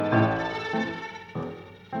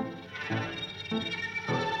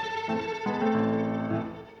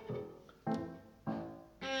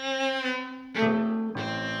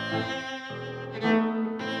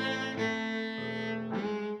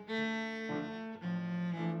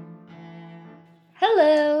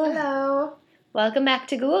Welcome back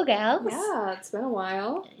to Google Gals. Yeah, it's been a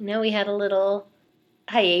while. I know we had a little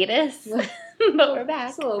hiatus, but we're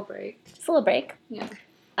back. It's a little break. It's a little break. Yeah.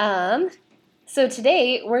 So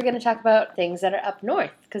today we're going to talk about things that are up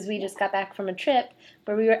north, because we just got back from a trip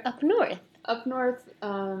where we were up north. Up north,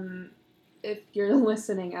 if you're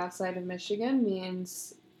listening outside of Michigan,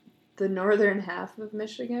 means the northern half of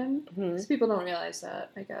Michigan. Because people don't realize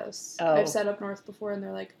that, I guess. Oh. I've said up north before, and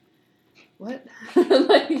they're like, what?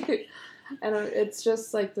 And it's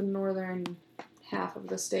just like the northern half of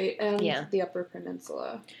the state and the Upper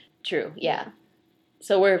Peninsula. True, yeah.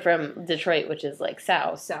 So we're from Detroit, which is like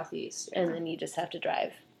southeast. Yeah. And then you just have to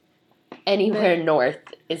drive. Anywhere north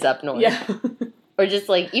is up north. Yeah. Or just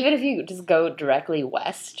like, even if you just go directly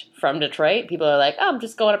west from Detroit, people are like, oh, I'm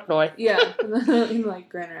just going up north. Yeah, in like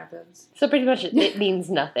Grand Rapids. So pretty much it means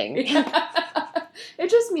nothing. It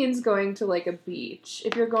just means going to like a beach.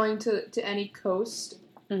 If you're going to any coast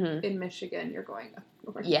in Michigan, you're going up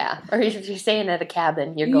north. Yeah, or if you're staying at a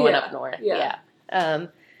cabin, you're going up north. Yeah.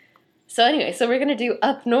 So anyway, so we're going to do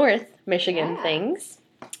up north Michigan things.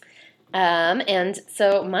 And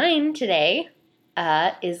so mine today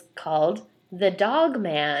is called The Dog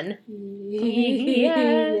Man.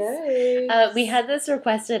 Yes. We had this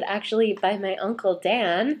requested actually by my Uncle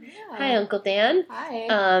Dan. Yeah. Hi, Uncle Dan. Hi.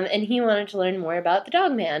 And he wanted to learn more about the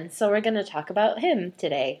Dog Man. So we're going to talk about him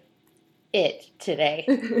today. Today.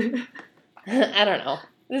 I don't know.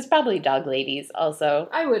 There's probably dog ladies also.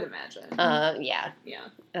 I would imagine. Yeah. Yeah.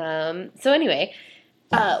 So anyway,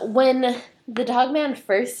 when the Dog Man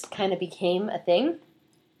first kind of became a thing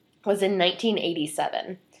was in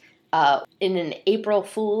 1987. In an April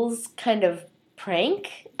Fool's kind of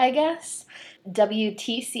prank, I guess.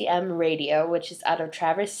 WTCM Radio, which is out of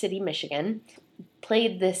Traverse City, Michigan,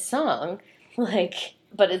 played this song,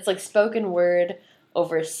 but it's like spoken word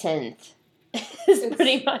over synth. It's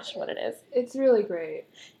pretty much what it is. It's really great.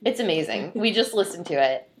 It's amazing. We just listened to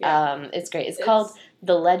it. Yeah. It's great. It's called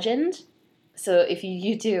The Legend. So if you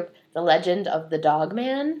YouTube The Legend of the Dog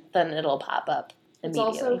Man, then it'll pop up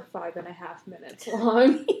immediately. It's also 5.5 minutes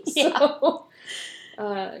long. So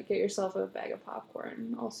get yourself a bag of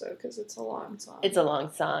popcorn also, because it's a long song. It's a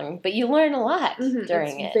long song, but you learn a lot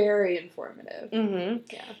during it. It's very informative.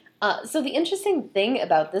 Yeah. So the interesting thing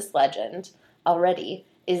about this legend already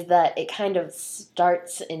is that it kind of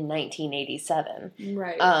starts in 1987.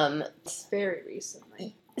 Right. It's very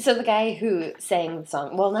recently. So the guy who sang the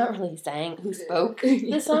song, well, not really sang, who spoke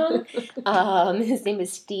the song, his name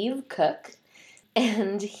is Steve Cook,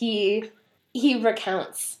 and he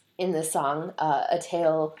recounts in the song a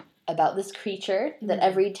tale about this creature that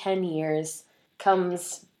every 10 years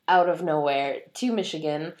comes out of nowhere to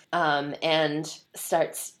Michigan and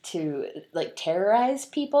starts to like terrorize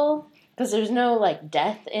people. Because there's no, like,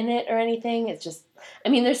 death in it or anything. It's just, I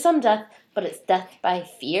mean, there's some death, but it's death by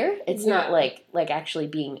fear. It's not, like actually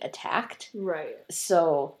being attacked. Right.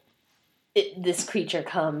 So, this creature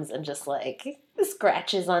comes and just, like,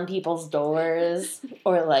 scratches on people's doors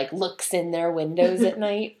or, like, looks in their windows at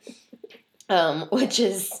night. Which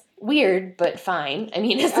is weird, but fine. I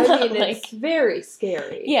mean, it's very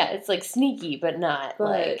scary. Yeah, it's, like, sneaky, but not,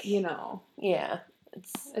 but, Yeah.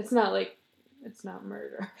 It's not, like... It's not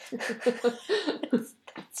murder. It's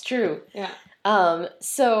true. Yeah.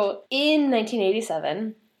 So in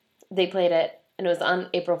 1987, they played it, and it was on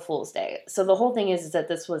April Fool's Day. So the whole thing is that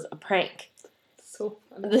this was a prank. So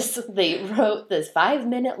funny. They wrote this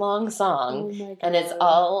 5-minute long song, and it's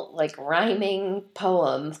all like rhyming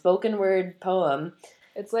poem, spoken word poem.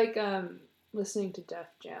 It's like listening to Def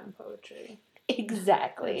Jam poetry.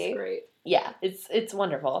 Exactly. It's great. Yeah, it's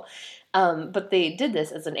wonderful. But they did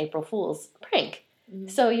this as an April Fool's prank. Mm-hmm.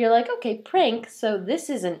 So you're like, okay, prank, so this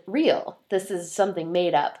isn't real. This is something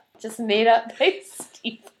made up. Just made up by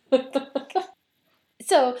Steve.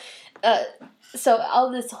 So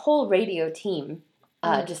all this whole radio team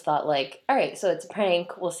just thought like, all right, so it's a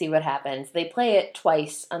prank. We'll see what happens. They play it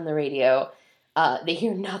twice on the radio. They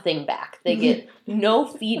hear nothing back. They get no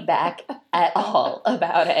feedback at all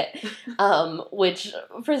about it, which,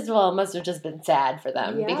 first of all, must have just been sad for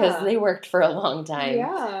them because they worked for a long time.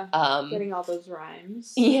 Yeah, getting all those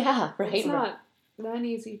rhymes. Yeah, right. It's not that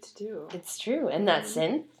easy to do. It's true, and that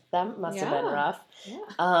synth, that must have been rough.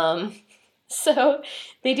 Yeah. So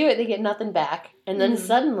they do it. They get nothing back, and then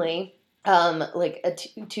suddenly,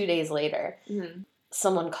 2 days later.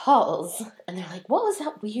 Someone calls and they're like, what was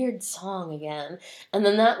that weird song again? And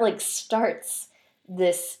then that like starts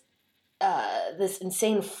this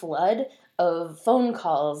insane flood of phone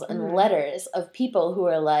calls and letters of people who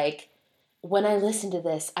are like, when I listened to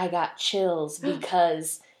this, I got chills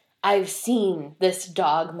because I've seen this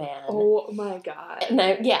dog man. Oh my god. And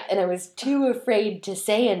I was too afraid to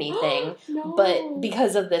say anything. No. But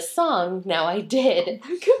because of this song, now I did. Oh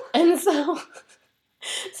my god. And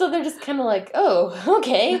so they're just kind of like, oh,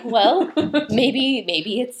 okay, well,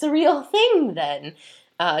 maybe it's a real thing then.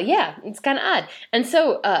 Yeah, it's kind of odd. And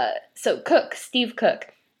so Steve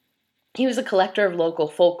Cook, he was a collector of local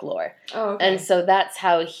folklore. Oh, okay. And so that's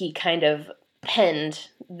how he kind of penned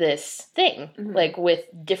this thing, like with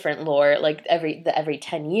different lore, like every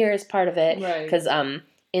 10 years part of it. Right. Because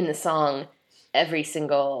in the song, every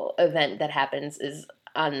single event that happens is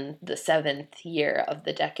on the 7th year of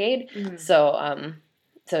the decade. So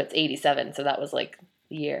it's 87, so that was like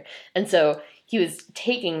the year. And so he was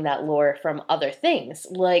taking that lore from other things,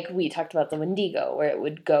 like we talked about the Wendigo, where it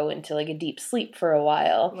would go into like a deep sleep for a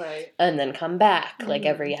while, right, and then come back like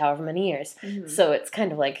every however many years. So it's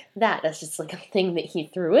kind of like that. That's just like a thing that he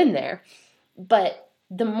threw in there. But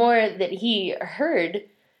the more that he heard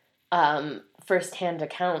firsthand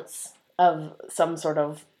accounts of some sort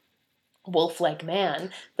of wolf-like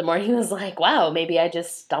man, the more he was like, wow, maybe I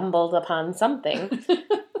just stumbled upon something.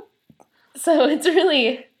 So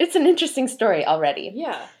it's an interesting story already.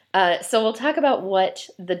 Yeah. So we'll talk about what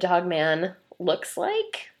the dog man looks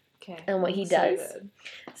like. Okay. And what he does.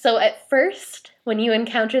 So at first, when you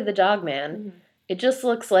encounter the dog man, it just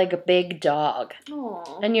looks like a big dog.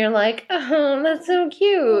 Aww. And you're like, oh, that's so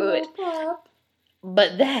cute. Oh,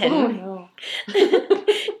 but then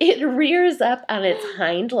it rears up on its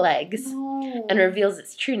hind legs and reveals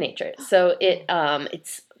its true nature. So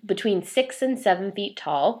it's between 6 and 7 feet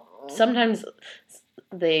tall. Sometimes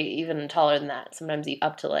they even taller than that. Sometimes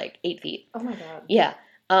up to like 8 feet. Oh my god. Yeah.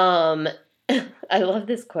 I love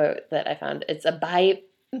this quote that I found. It's a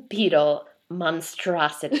bipedal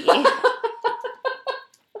monstrosity.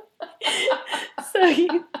 So he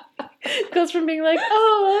goes from being like,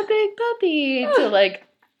 oh, a big puppy, to like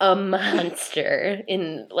a monster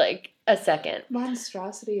in like a second.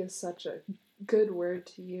 Monstrosity is such a good word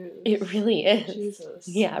to use. It really is. Jesus.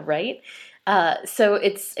 Yeah, right? So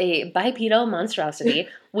it's a bipedal monstrosity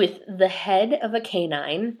with the head of a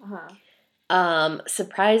canine,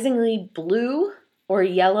 surprisingly blue or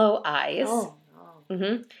yellow eyes,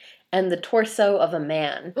 and the torso of a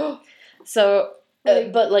man. So,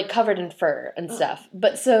 but like covered in fur and stuff.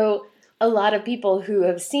 But so a lot of people who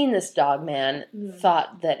have seen this dog man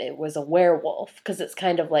thought that it was a werewolf, because it's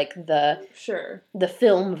kind of like the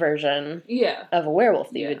film version of a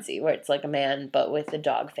werewolf that you would see, where it's like a man but with a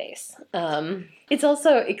dog face. It's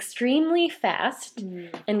also extremely fast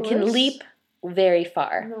and can leap very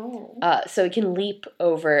far. So it can leap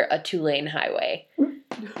over a 2-lane highway.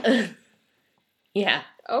 Yeah.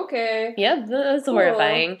 Okay. Yeah, that's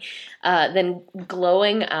horrifying. Then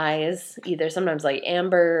glowing eyes, either sometimes like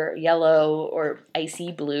amber, yellow, or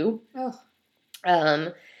icy blue.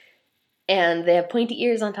 And they have pointy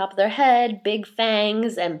ears on top of their head, big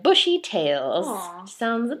fangs, and bushy tails. Aww.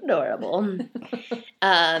 Sounds adorable.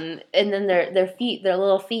 And then their feet, their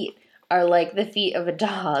little feet, are like the feet of a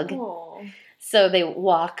dog. Aww. So they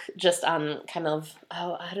walk just on kind of,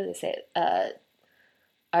 how do they say it?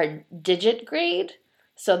 Our digit grade.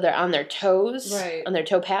 So they're on their toes, on their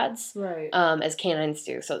toe pads, as canines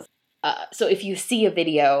do. So if you see a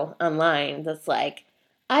video online that's like,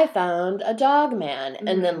 I found a dog man,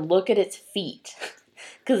 and then look at its feet.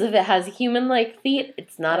 Because if it has human-like feet,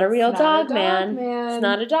 it's not a real dog man. It's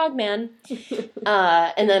not a dog man.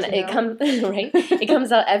 And then it comes It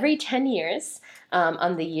comes out every 10 years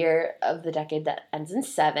on the year of the decade that ends in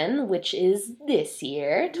 7, which is this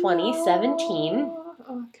year, 2017. No.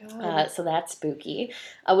 Oh, God. So that's spooky.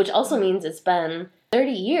 Which also means it's been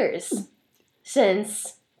 30 years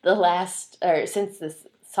since since this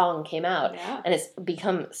song came out. Yeah. And it's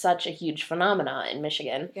become such a huge phenomenon in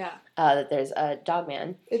Michigan. Yeah. That there's a dog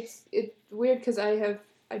man. It's weird because I've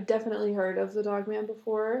definitely heard of the dog man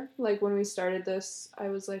before. Like when we started this, I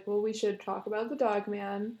was like, well, we should talk about the dog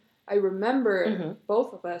man. I remember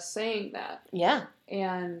both of us saying that. Yeah.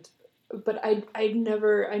 But I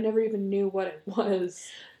never even knew what it was.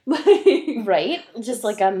 Right? Just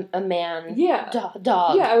like a man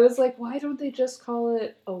dog. Yeah, I was like, why don't they just call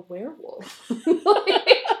it a werewolf?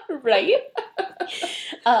 Right?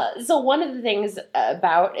 So one of the things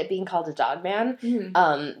about it being called a dog man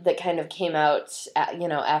that kind of came out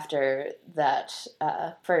after that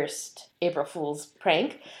first April Fool's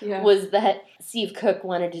prank was that Steve Cook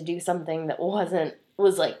wanted to do something that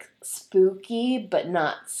was like spooky but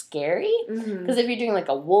not scary, because if you're doing like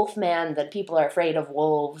a wolf man, then people are afraid of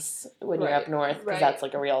wolves when you're up north, because that's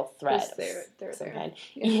like a real threat of they're some there. kind.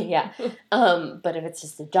 Yeah. But if it's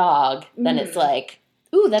just a dog, then it's like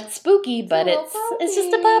ooh, that's spooky, but it's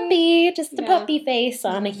just a puppy. Just a Yeah. puppy face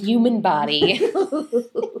on a human body.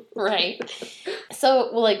 Right.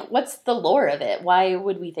 So, well, like, what's the lore of it? Why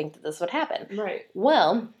would we think that this would happen? Right.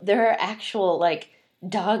 Well, there are actual, like,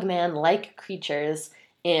 dogman-like creatures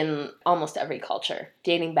in almost every culture,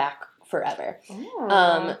 dating back forever.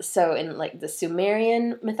 Oh. So in, like, the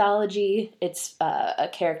Sumerian mythology, it's a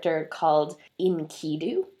character called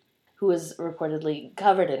Enkidu, who was reportedly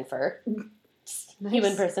covered in fur. Nice.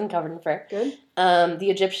 Human person covered in fur. Good. The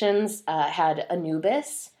Egyptians had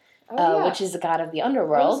Anubis, which is the god of the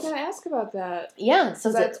underworld. I was going to ask about that. Yeah.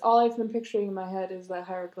 So that's all I've been picturing in my head is that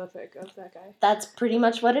hieroglyphic of that guy. That's pretty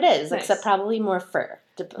much what it is, Nice. except probably more fur.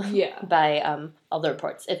 Yeah. By all the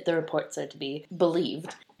reports, if the reports are to be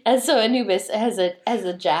believed. And so Anubis has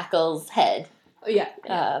a jackal's head. Oh, yeah.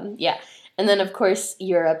 Yeah. And then, of course,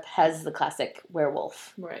 Europe has the classic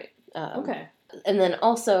werewolf. Right. Okay. And then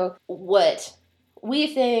also what we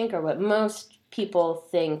think, or what most people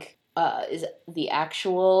think, is the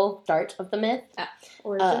actual start of the myth.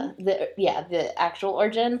 Origin? The actual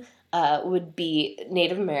origin would be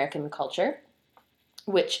Native American culture,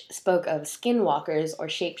 which spoke of skinwalkers or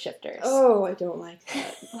shapeshifters. Oh, I don't like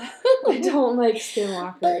that. I don't like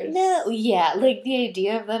skinwalkers. But no, yeah, like the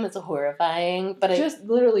idea of them is horrifying. But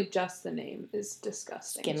literally just the name is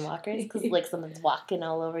disgusting. Skinwalkers, because like someone's walking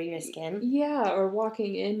all over your skin. Yeah, or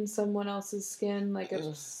walking in someone else's skin, like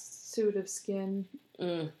a suit of skin.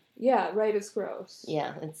 Mm. Yeah, right. It's gross.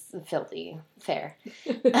 Yeah, it's filthy. Fair.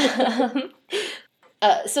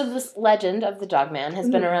 So this legend of the Dogman has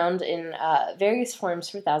been around in various forms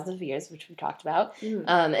for thousands of years, which we've talked about,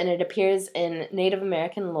 and it appears in Native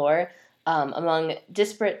American lore among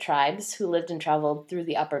disparate tribes who lived and traveled through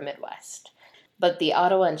the upper Midwest. But the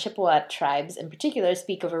Ottawa and Chippewa tribes in particular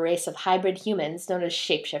speak of a race of hybrid humans known as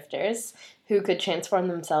shapeshifters who could transform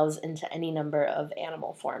themselves into any number of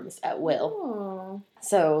animal forms at will. Oh.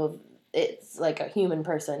 So it's like a human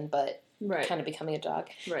person, but right. kind of becoming a dog.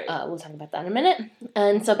 Right. We'll talk about that in a minute.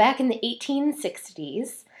 And so back in the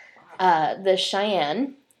 1860s, the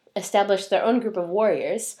Cheyenne established their own group of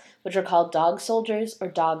warriors, which are called dog soldiers or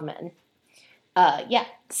dogmen. Yeah,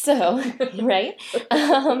 so, right?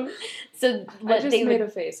 So what I just made a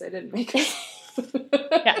face. I didn't make it.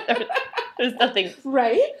 Yeah, there's nothing.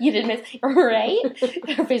 Right? You didn't miss. Right?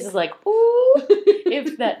 Her face is like, ooh,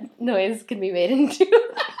 if that noise can be made into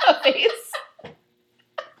a face.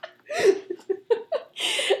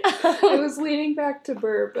 I was leaning back to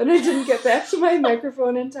burp, and I didn't get back to my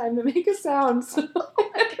microphone in time to make a sound. So.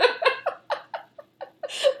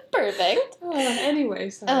 Perfect.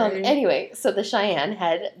 Anyway, sorry. Anyway, so the Cheyenne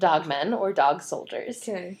had dogmen or dog soldiers.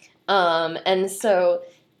 Okay. And so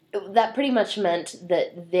that pretty much meant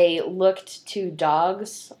that they looked to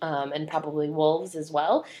dogs, and probably wolves as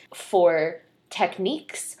well, for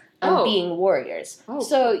techniques on being warriors. Oh.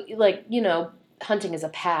 So, like, hunting as a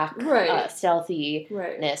pack, right.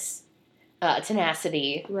 Stealthiness, right.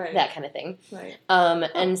 Tenacity, right. that kind of thing. Right.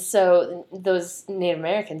 And so those Native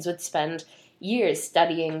Americans would spend years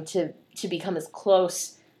studying to become as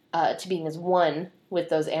close to being as one with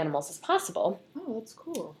those animals as possible. Oh, that's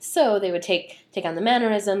cool. So they would take on the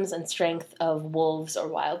mannerisms and strength of wolves or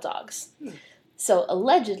wild dogs. So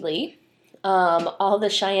allegedly, all the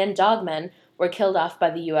Cheyenne dogmen were killed off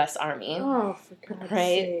by the U.S. Army. Oh, for God's sake.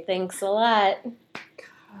 Right? Thanks a lot.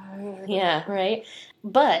 God. Yeah, right?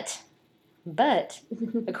 But,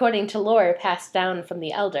 according to lore passed down from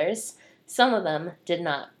the elders, some of them did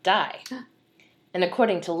not die. And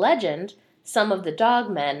according to legend, some of the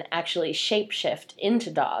dogmen actually shapeshift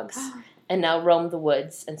into dogs and now roam the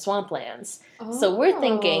woods and swamplands. Oh. So we're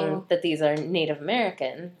thinking that these are Native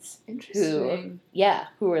Americans who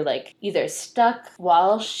were like either stuck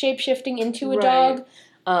while shapeshifting into a dog,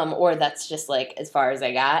 or that's just like as far as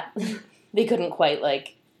I got. They couldn't quite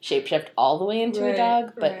like shapeshift all the way into a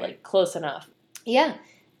dog, but like close enough. Yeah.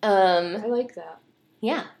 I like that.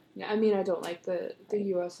 Yeah. Yeah. I mean, I don't like the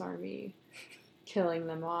U.S. Army killing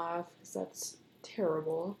them off because that's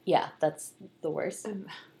terrible. Yeah, that's the worst.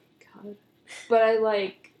 God. But I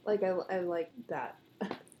like that. I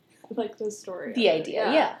like the story. The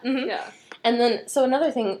idea, yeah. Mm-hmm. Yeah. And then, so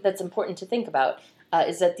another thing that's important to think about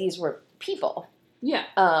is that these were people. Yeah.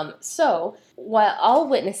 So, while all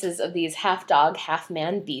witnesses of these half-dog,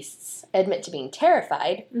 half-man beasts admit to being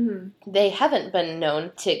terrified, they haven't been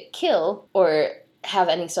known to kill or have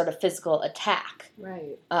any sort of physical attack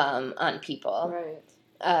on people.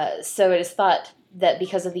 Right. So it is thought that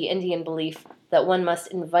because of the Indian belief that one must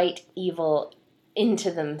invite evil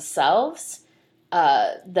into themselves,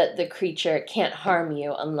 that the creature can't harm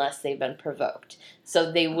you unless they've been provoked.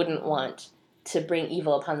 So they wouldn't want to bring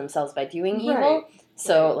evil upon themselves by doing evil.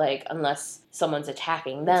 So, Right. like, unless someone's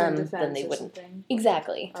attacking It's in them, defense then they or wouldn't. something.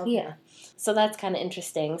 Exactly. Okay. Yeah. So that's kind of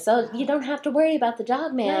interesting. So you don't have to worry about the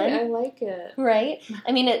dog man. Right, I like it. Right?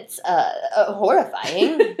 I mean, it's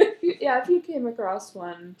horrifying. Yeah, if you came across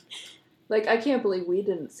one, like, I can't believe we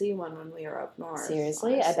didn't see one when we were up north.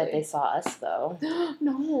 Seriously? Honestly. I bet they saw us, though. No.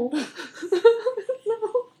 No.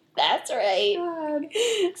 That's right. God.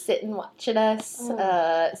 Sitting watching us.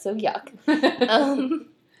 Oh. So yuck.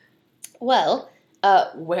 Well,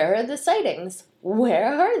 where are the sightings? Where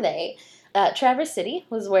are they? Traverse City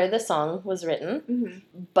was where the song was written, Mm-hmm.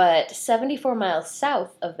 but 74 miles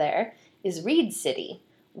south of there is Reed City,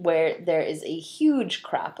 where there is a huge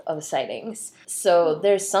crop of sightings. So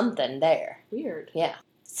there's something there. Weird. Yeah.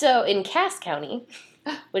 So in Cass County,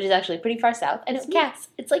 which is actually pretty far south, I know, That's me. Cass,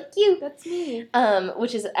 it's like you. That's me.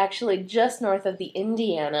 Which is actually just north of the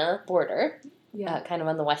Indiana border, Yeah. kind of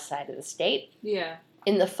on the west side of the state. Yeah.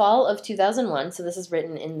 In the fall of 2001, so this is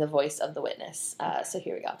written in the voice of the witness. So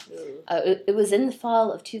here we go. It was in the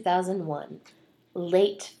fall of 2001,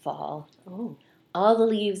 late fall. Oh. All the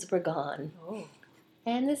leaves were gone, Oh.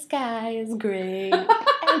 and the sky is gray. And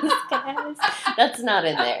the sky is... That's not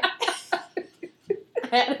in there.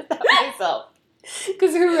 I added that myself.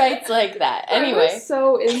 Because who writes like that? I Anyway. was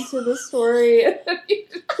so into the story.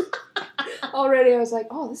 Already I was like,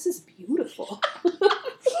 oh, this is beautiful.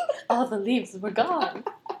 All the leaves were gone.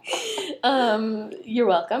 You're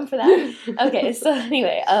welcome for that. Okay, so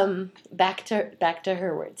anyway, back to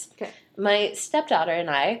her words. Okay. My stepdaughter and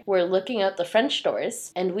I were looking out the French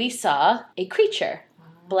doors, and we saw a creature,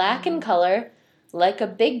 black in color, like a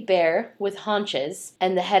big bear with haunches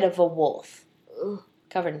and the head of a wolf, Ugh.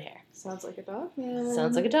 covered in hair. Sounds like a dog man.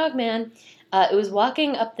 Sounds like a dog man. It was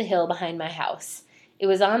walking up the hill behind my house. It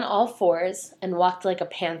was on all fours and walked like a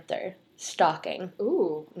panther, stalking.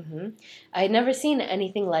 Ooh. I had never seen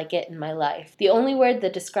anything like it in my life. The only word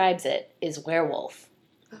that describes it is werewolf.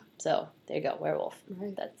 So, there you go, werewolf.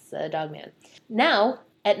 Right. That's a dog man. Now,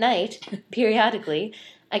 at night, periodically,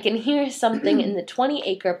 I can hear something in the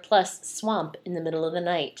 20-acre plus swamp in the middle of the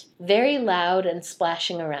night. Very loud and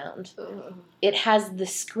splashing around. Ugh. It has the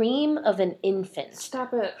scream of an infant.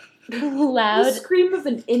 Stop it. Loud. The scream of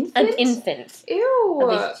an infant? An infant. Ew. Of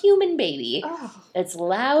a human baby. Oh, It's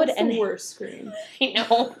loud that's and... the worst scream. I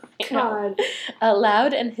know. God.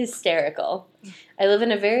 Loud and hysterical. I live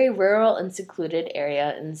in a very rural and secluded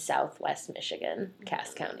area in southwest Michigan,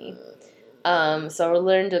 Cass County. So I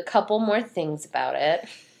learned a couple more things about it.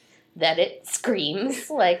 That it screams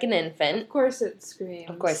like an infant. Of course it screams.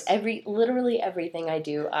 Of course, literally everything I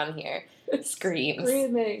do on here screams.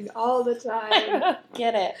 Screaming all the time.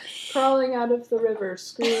 Get it. Crawling out of the river,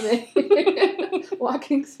 screaming.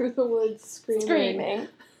 Walking through the woods, screaming. Screaming.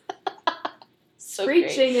 So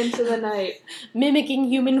great. Screeching into the night. Mimicking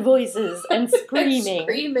human voices and screaming.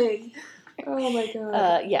 Screaming. Oh my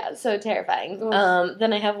god. Yeah, so terrifying. Ugh.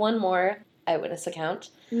 Then I have one more eyewitness account.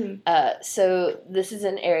 Mm. So this is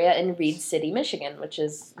an area in Reed City, Michigan, which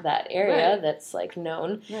is that area Right. that's like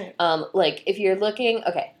known. Right. Like if you're looking,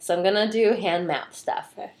 okay, so I'm gonna do hand map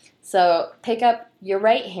stuff. Okay. So pick up your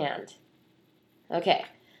right hand. Okay,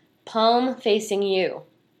 palm facing you,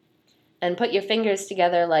 and put your fingers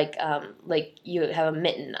together like you have a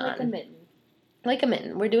mitten on. Like a mitten. Like a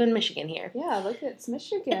mitten. We're doing Michigan here. Yeah, look, it's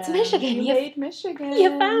Michigan. It's Michigan. You made Michigan.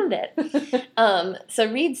 You found it.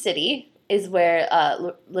 So Reed City is where,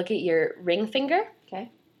 look at your ring finger. Okay.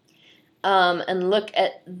 And look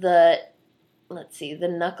at the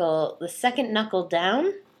second knuckle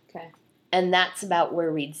down. Okay. And that's about where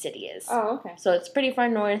Reed City is. Oh, okay. So it's pretty far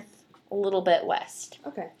north, a little bit west.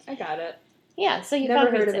 Okay, I got it. Yeah, so you Never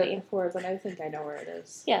found heard Reed of City. it before, but I think I know where it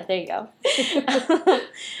is. Yeah, there you go.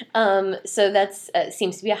 So that's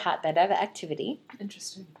seems to be a hotbed of activity.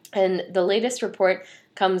 Interesting. And the latest report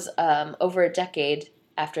comes over a decade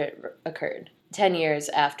after it occurred. 10 years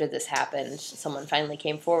after this happened, someone finally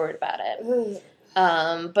came forward about it.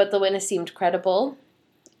 Ugh. But the witness seemed credible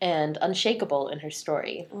and unshakable in her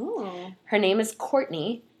story. Oh. Her name is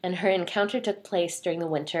Courtney, and her encounter took place during the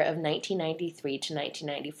winter of 1993 to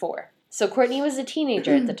 1994. So Courtney was a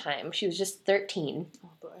teenager at the time. She was just 13. Oh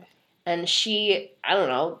boy. And she, I don't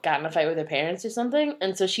know, got in a fight with her parents or something.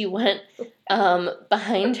 And so she went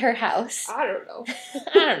behind her house. I don't know.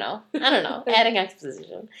 I don't know. Adding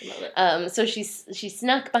exposition. Love it. So she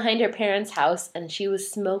snuck behind her parents' house and she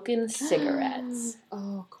was smoking cigarettes.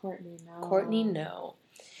 Oh, Courtney, no. Courtney, no.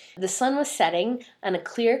 The sun was setting on a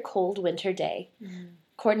clear, cold winter day. Mm.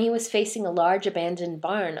 Courtney was facing a large abandoned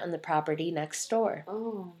barn on the property next door.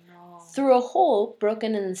 Oh, no. Through a hole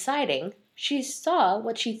broken in the siding, she saw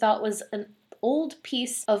what she thought was an old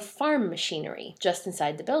piece of farm machinery just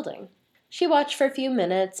inside the building. She watched for a few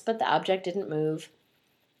minutes, but the object didn't move.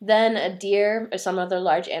 Then a deer or some other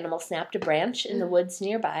large animal snapped a branch in the woods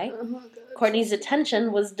nearby. Oh, God. Courtney's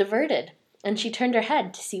attention was diverted, and she turned her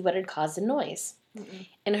head to see what had caused the noise. Mm-mm.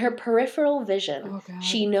 In her peripheral vision,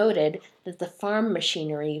 she noted that the farm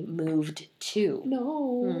machinery moved too.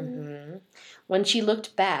 No. Mm-hmm. When she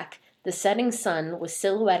looked back, the setting sun was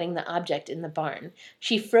silhouetting the object in the barn.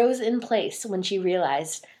 She froze in place when she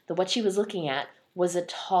realized that what she was looking at was a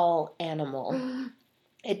tall animal.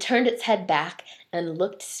 It turned its head back and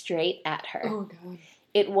looked straight at her. Oh, God.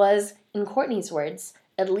 It was, in Courtney's words,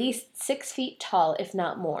 at least 6 feet tall, if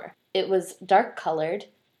not more. It was dark-colored.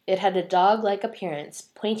 It had a dog-like appearance,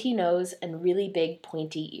 pointy nose, and really big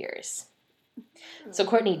pointy ears. So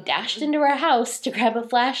Courtney dashed into her house to grab a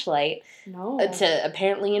flashlight to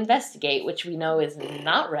apparently investigate, which we know is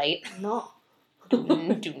not right. No.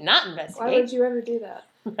 Do not investigate. Why would you ever do that?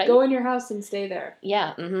 Right? Go in your house and stay there.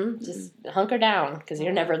 Yeah, just hunker down, because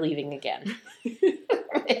you're never leaving again.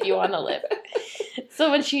 If you want to live.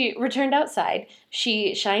 So when she returned outside,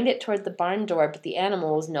 she shined it toward the barn door, but the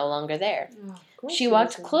animal was no longer there. She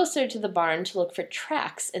walked closer to the barn to look for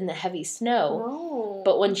tracks in the heavy snow. No.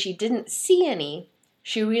 But when she didn't see any,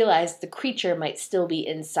 she realized the creature might still be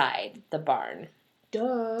inside the barn.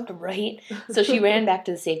 Duh. Right? So she ran back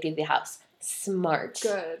to the safety of the house. Smart.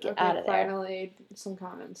 Good. Get okay, out of there. Finally, some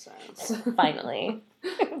common sense. Finally.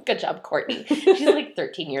 Good job, Courtney. She's like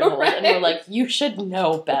 13 years old, right? And we're like, you should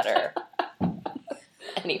know better.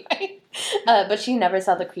 Anyway. But she never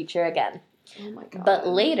saw the creature again. Oh my God. But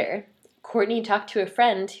later, Courtney talked to a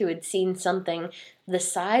friend who had seen something the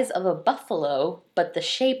size of a buffalo, but the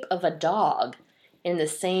shape of a dog in the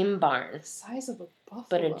same barn. The size of a buffalo.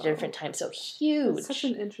 But at a different time. So huge. That's such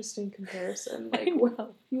an interesting comparison. Like,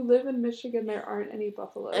 well, you live in Michigan, there aren't any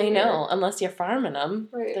buffalo. I know, unless you're farming them.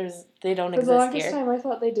 Right. They don't For exist the longest here. time, I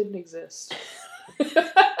thought they didn't exist.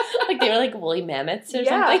 Like they were like woolly mammoths or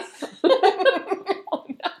something. Oh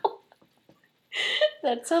no.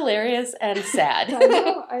 That's hilarious and sad. I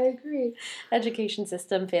know, I agree. Education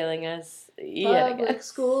system failing us yet again. Public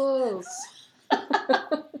schools.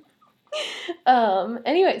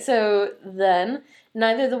 Anyway, so then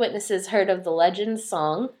neither the witnesses heard of the legend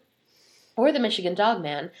song or the Michigan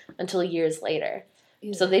Dogman until years later.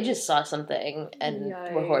 Yeah. So they just saw something and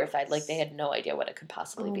were horrified. Like they had no idea what it could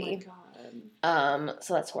possibly be. Oh my God.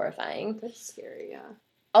 So that's horrifying. That's scary, yeah.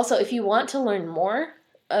 Also, if you want to learn more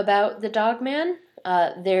about the Dogman,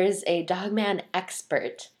 there's a Dogman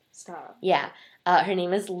expert. Stop. Yeah. Her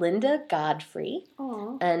name is Linda Godfrey.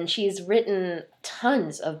 Aww. And she's written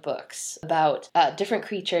tons of books about different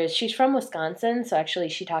creatures. She's from Wisconsin, so actually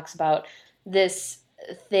she talks about this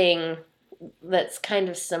thing that's kind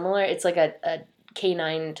of similar. It's like a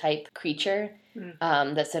canine type creature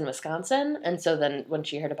that's in Wisconsin. And so then when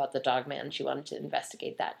she heard about the Dogman, she wanted to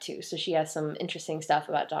investigate that too. So she has some interesting stuff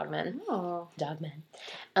about dogmen. Oh. Dogmen.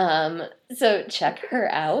 So check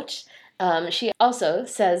her out. She also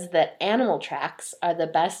says that animal tracks are the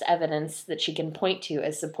best evidence that she can point to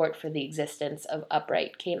as support for the existence of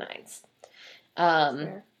upright canines.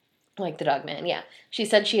 Like the Dogman, yeah. She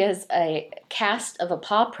said she has a cast of a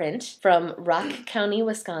paw print from Rock County,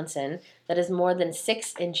 Wisconsin, that is more than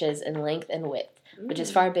 6 inches in length and width, which is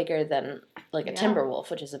far bigger than like a timber wolf,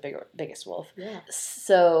 which is the biggest wolf. Yeah.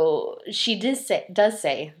 So she does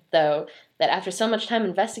say, though, that after so much time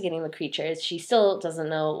investigating the creatures, she still doesn't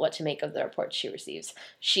know what to make of the reports she receives.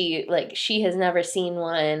 She has never seen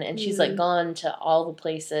one, and she's like gone to all the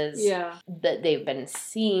places that they've been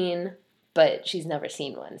seen, but she's never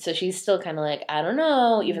seen one. So she's still kind of like, I don't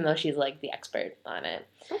know, even though she's like the expert on it.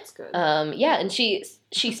 That's good. Yeah, and she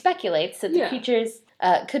speculates that the creatures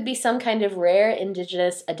could be some kind of rare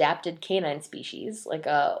indigenous adapted canine species, like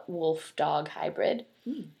a wolf-dog hybrid,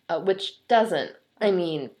 which doesn't. I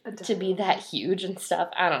mean, to be that huge and stuff,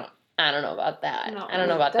 I don't know about that. No, I don't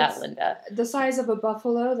know about that, Linda. The size of a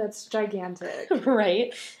buffalo, that's gigantic.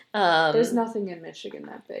 Right. There's nothing in Michigan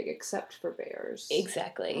that big except for bears.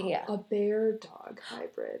 Exactly, yeah. A bear-dog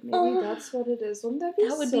hybrid. Maybe that's what it is. Wouldn't that be so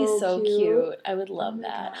cute? That would be so cute. I would love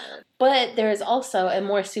that. God. But there is also a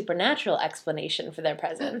more supernatural explanation for their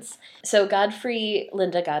presence. So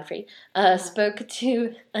Linda Godfrey, spoke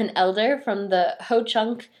to an elder from the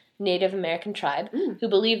Ho-Chunk Native American tribe who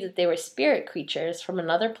believed that they were spirit creatures from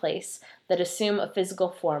another place that assume a physical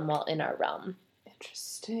form while in our realm.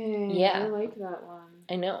 Interesting. Yeah. I like that one.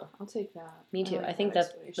 I know. I'll take that. Me too. I think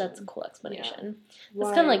that's a cool explanation. Yeah.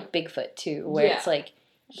 It's kind of like Bigfoot too, where it's like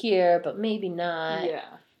here, but maybe not. Yeah.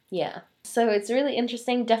 Yeah. So it's really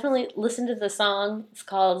interesting. Definitely listen to the song. It's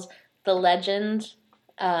called The Legend.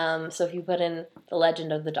 So if you put in The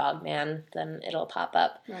Legend of the Dogman, then it'll pop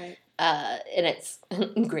up. Right. And it's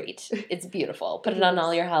great. It's beautiful. Put it on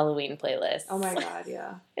all your Halloween playlists. Oh my god,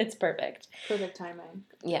 yeah. It's perfect. Perfect timing.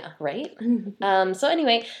 Yeah, right? So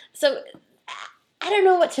anyway, I don't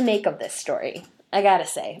know what to make of this story, I gotta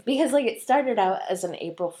say. Because, like, it started out as an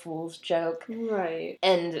April Fool's joke. Right.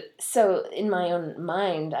 And so, in my own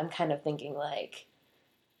mind, I'm kind of thinking, like,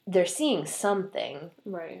 they're seeing something.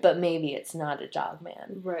 Right. But maybe it's not a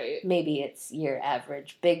dogman. Right. Maybe it's your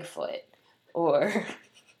average Bigfoot. Or...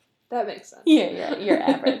 That makes sense. Yeah, you're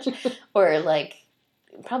average. Or, like,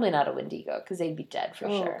 probably not a Wendigo, because they'd be dead for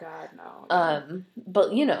sure. Oh, God, no.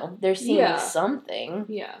 But, you know, they're seeing something.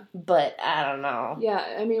 Yeah. But, I don't know.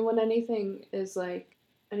 Yeah, I mean, when anything is, like,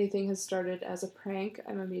 anything has started as a prank,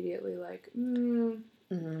 I'm immediately like,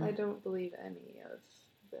 I don't believe any of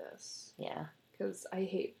this. Yeah. Because I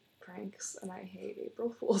hate pranks and I hate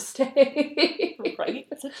April Fool's Day. Right?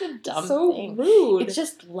 It's such a dumb so thing. Rude. It's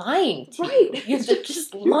just lying to you. You're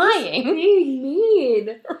just lying. You're being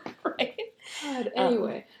mean. Right? God,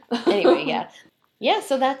 anyway. Anyway, yeah. Yeah,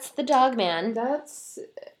 so that's the Dogman. That's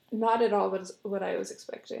not at all what I was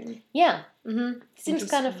expecting. Yeah. Mm-hmm. Seems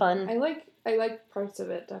kind of fun. I like parts of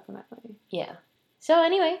it, definitely. Yeah. So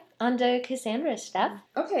anyway, on to Cassandra's stuff.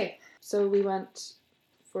 Okay. So we went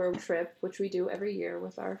for a trip, which we do every year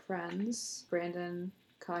with our friends, Brandon,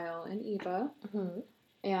 Kyle, and Eva. Mm-hmm.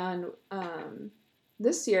 And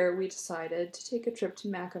this year we decided to take a trip to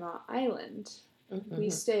Mackinac Island. Mm-hmm. We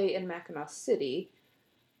stay in Mackinac City,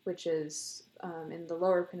 which is in the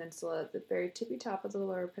Lower Peninsula, the very tippy top of the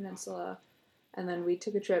Lower Peninsula. And then we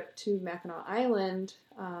took a trip to Mackinac Island,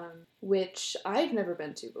 which I've never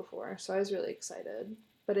been to before, so I was really excited.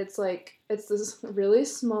 But it's this really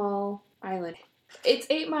small island. It's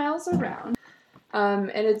 8 miles around,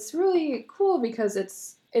 and it's really cool because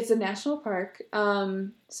it's a national park,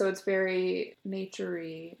 so it's very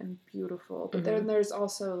nature-y and beautiful. But then there's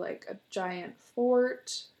also, like, a giant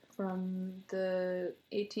fort from the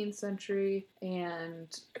 18th century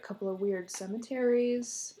and a couple of weird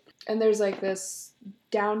cemeteries. And there's, like, this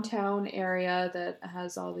downtown area that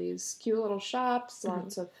has all these cute little shops,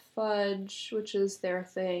 lots of fudge, which is their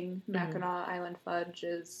thing. Mackinac Island fudge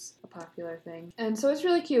is a popular thing. And so it's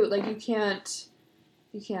really cute. Like, you can't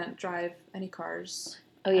drive any cars.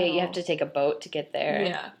 Oh, yeah, you have to take a boat to get there.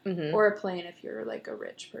 Yeah. Mm-hmm. Or a plane if you're, like, a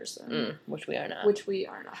rich person. Which we are not.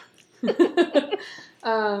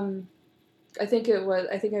 I think I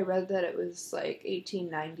read that it was like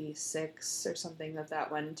 1896 or something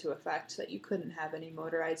that went into effect, that you couldn't have any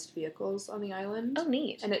motorized vehicles on the island. Oh,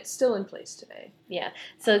 neat. And it's still in place today. Yeah.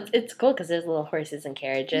 So it's cool because there's little horses and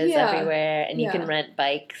carriages everywhere, and you can rent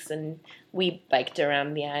bikes, and we biked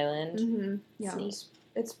around the island. Mm-hmm. Yeah.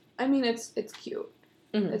 It's cute.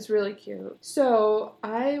 Mm-hmm. It's really cute. So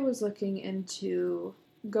I was looking into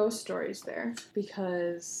ghost stories there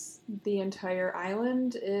because the entire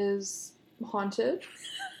island is haunted.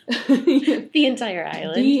 The entire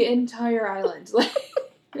island? The entire island. Like,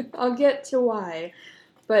 I'll get to why.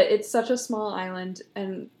 But it's such a small island,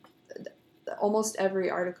 and almost every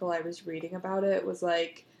article I was reading about it was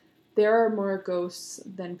like, there are more ghosts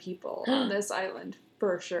than people on this island,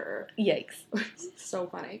 for sure. Yikes. So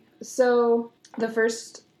funny. So, the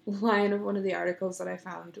first line of one of the articles that I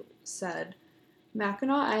found said,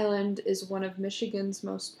 Mackinac Island is one of Michigan's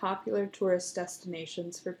most popular tourist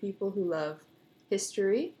destinations for people who love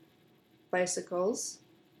history, bicycles,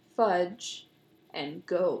 fudge, and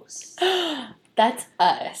ghosts. That's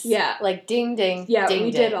us. Yeah. Like, ding, ding, yeah, ding,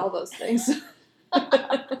 we did all those things.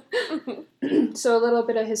 So a little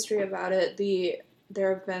bit of history about it.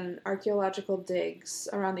 There have been archaeological digs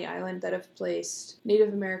around the island that have placed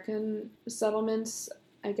Native American settlements,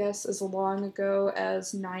 I guess, as long ago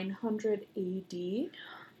as 900 AD.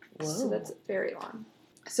 Whoa. So that's very long.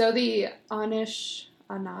 So the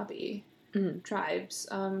Anishinaabe tribes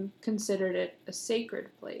considered it a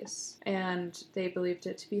sacred place, and they believed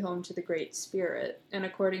it to be home to the Great Spirit. And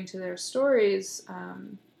according to their stories,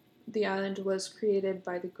 the island was created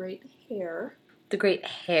by the Great Hare. The Great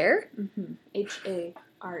Hare? Mm-hmm.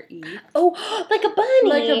 H-A-R-E. Oh, like a bunny!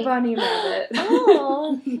 Like a bunny rabbit.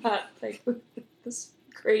 Oh! Not like this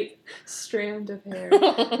great strand of hair.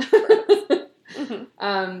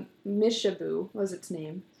 Mishaboo was its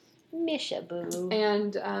name. Mishaboo.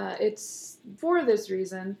 And it's for this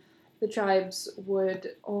reason the tribes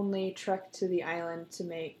would only trek to the island to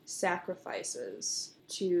make sacrifices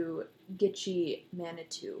to Gitche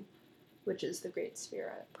Manitou, which is the Great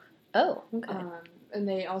Spirit. Oh, okay. And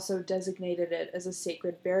they also designated it as a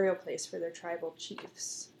sacred burial place for their tribal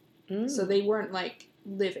chiefs. So they weren't, like,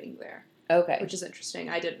 living there. Okay. Which is interesting.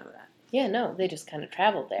 I didn't know that. Yeah, no, they just kind of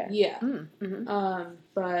traveled there. Yeah. Mm-hmm.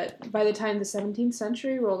 But by the time the 17th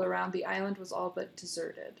century rolled around, the island was all but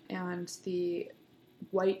deserted. And the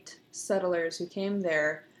white settlers who came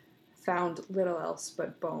there found little else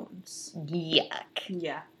but bones. Yuck.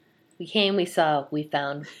 Yeah. We came, we saw, we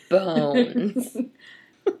found bones.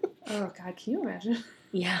 Oh, God, can you imagine?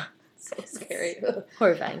 Yeah. So scary.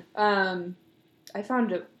 Horrifying. I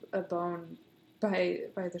found a bone by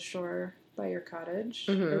the shore by your cottage,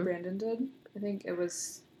 or Brandon did. I think it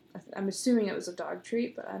was, I'm assuming it was a dog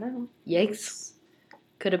treat, but I don't know. Yikes.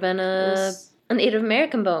 Could have been a Native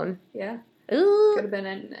American bone. Yeah. Ooh. Could have been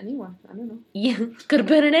in anyone. I don't know. Yeah, could have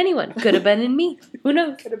been in anyone. Could have been in me. Who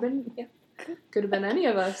knows? Could have been, yeah. Could have been any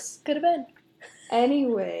of us. Could have been.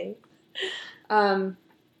 Anyway. So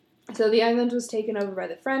the island was taken over by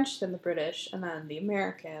the French, then the British, and then the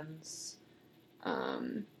Americans.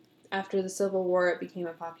 After the Civil War, it became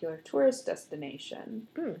a popular tourist destination.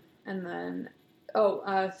 And then,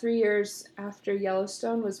 3 years after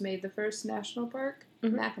Yellowstone was made the first national park,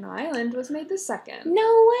 Mackinac Island was made the second.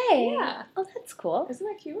 No way! Yeah. Oh, that's cool. Isn't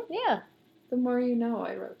that cute? Yeah. The more you know,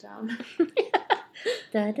 I wrote down.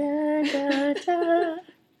 Da, da, da, da.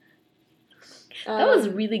 That was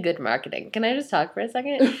really good marketing. Can I just talk for a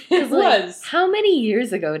second? It was. How many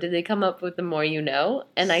years ago did they come up with The More You Know?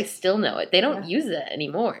 And I still know it. They don't use it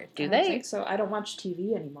anymore, do they? I don't think so. I don't watch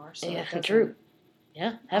TV anymore. So yeah, true.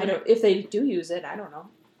 Yeah. If they do use it, I don't know.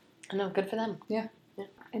 I know. Good for them. Yeah.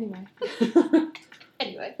 Anyway.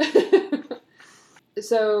 Anyway.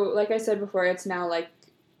 So, like I said before, it's now like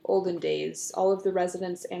olden days. All of the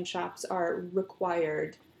residents and shops are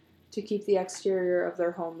required to keep the exterior of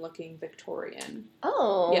their home looking Victorian.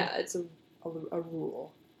 Oh. Yeah, it's a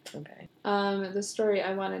rule. Okay. The story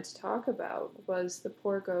I wanted to talk about was the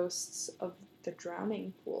poor ghosts of the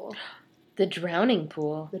drowning pool. The drowning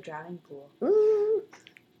pool? The drowning pool. Ooh.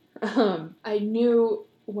 I knew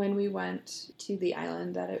when we went to the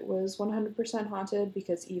island that it was 100% haunted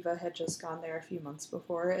because Eva had just gone there a few months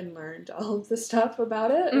before and learned all of the stuff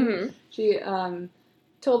about it. Mm-hmm. She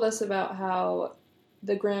told us about how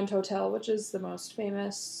the Grand Hotel, which is the most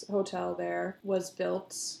famous hotel there, was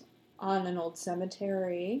built on an old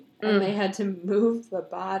cemetery, and they had to move the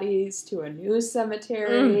bodies to a new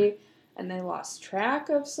cemetery, and they lost track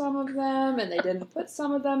of some of them, and they didn't put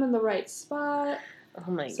some of them in the right spot. Oh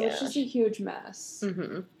my gosh. So it's just a huge mess.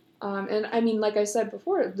 Mm-hmm. And I mean, like I said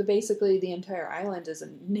before, basically the entire island is a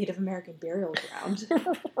Native American burial ground.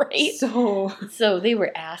 Right? So they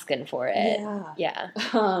were asking for it. Yeah.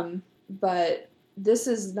 But this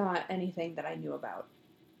is not anything that I knew about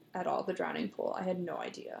at all, the drowning pool. I had no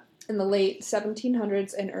idea. In the late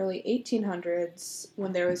 1700s and early 1800s,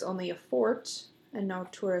 when there was only a fort and no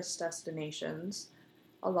tourist destinations,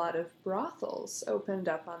 a lot of brothels opened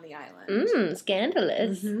up on the island.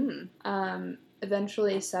 Scandalous. Mm-hmm.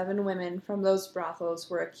 Eventually, 7 women from those brothels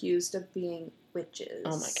were accused of being witches.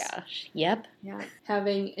 Oh my gosh. Yep. Yeah.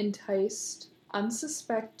 Having enticed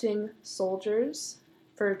unsuspecting soldiers,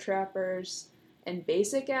 fur trappers, and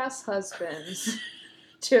basic-ass husbands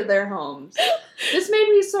to their homes. This made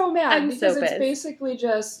me so mad because it's basically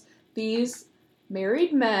just these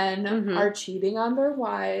married men are cheating on their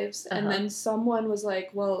wives, and then someone was like,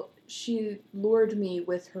 well, she lured me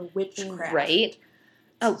with her witchcraft. Right?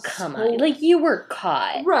 Oh, come on. Like, you were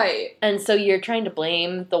caught. Right. And so you're trying to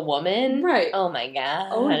blame the woman? Right. Oh my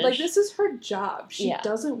gosh. Oh, like, this is her job. She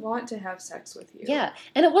doesn't want to have sex with you. Yeah.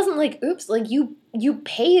 And it wasn't like, oops, like, you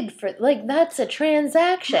paid for, like, that's a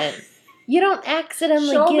transaction. You don't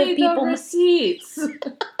accidentally give people... Show me the receipts.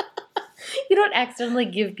 You don't accidentally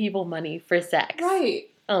give people money for sex.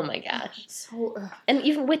 Right. Oh my gosh. So, and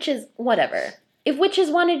even witches, whatever. If witches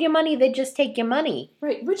wanted your money, they'd just take your money.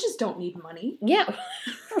 Right. Witches don't need money. Yeah.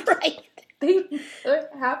 Right. They're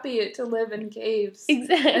happy to live in caves.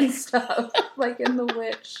 Exactly. And stuff. Like in The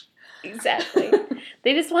Witch. Exactly.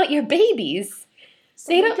 They just want your babies.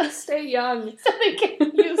 So they can stay young. So they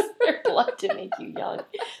can use their blood to make you young.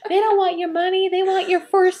 They don't want your money. They want your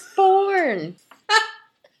firstborn.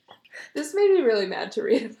 This made me really mad to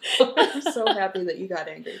read about. I'm so happy that you got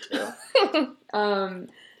angry too.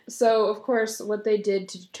 So, of course, what they did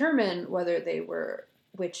to determine whether they were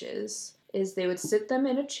witches is they would sit them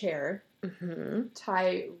in a chair,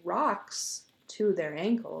 tie rocks to their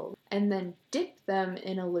ankles, and then dip them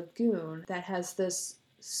in a lagoon that has this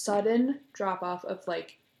sudden drop-off of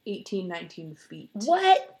like 18, 19 feet.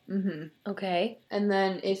 What? Mm-hmm. Okay. And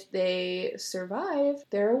then if they survive,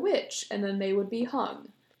 they're a witch, and then they would be hung.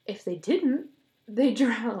 If they didn't, they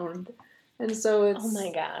drowned. And so it's... Oh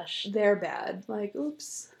my gosh. They're bad. Like,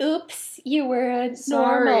 oops. Oops, you were a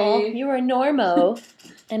Sorry. normal. You were a normo.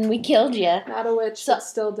 And we killed you. Not a witch, So, but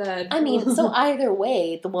still dead. I mean, so either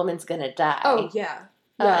way, the woman's gonna die. Oh, yeah.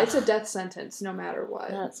 Yeah, it's a death sentence no matter what.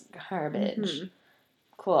 That's garbage. Mm-hmm.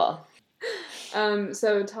 Cool.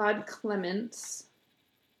 So Todd Clements,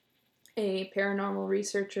 a paranormal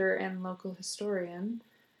researcher and local historian,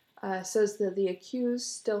 says that the accused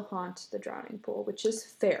still haunt the drowning pool, which is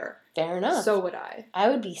fair. Fair enough. So would I. I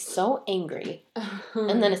would be so angry.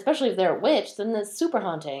 And then especially if they're a witch, then that's super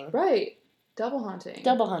haunting. Right. Double haunting.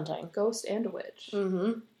 Double haunting. Ghost and a witch.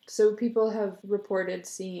 Mm-hmm. So people have reported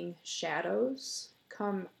seeing shadows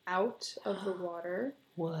come out of the water.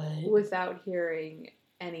 What? Without hearing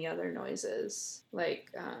any other noises.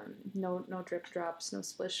 Like, no drip drops, no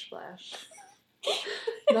splish splash.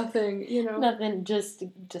 Nothing, Nothing, just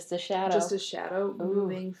a shadow. Just a shadow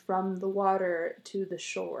moving from the water to the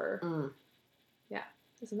shore. Mm. Yeah.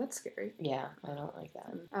 Isn't that scary? Yeah, I don't like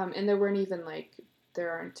that. And there weren't even,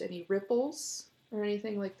 there aren't any ripples or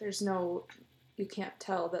anything. You can't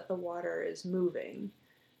tell that the water is moving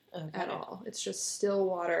at all. It's just still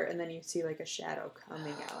water, and then you see, a shadow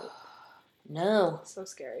coming out. No. So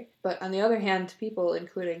scary. But on the other hand, people,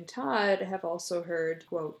 including Todd, have also heard,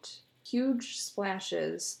 quote, huge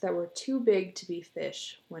splashes that were too big to be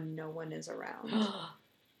fish when no one is around.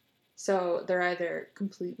 So they're either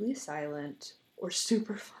completely silent or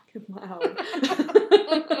super fucking loud.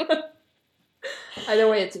 Either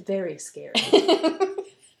way, it's very scary.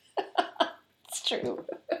 It's true.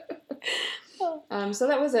 So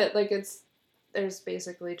that was it. There's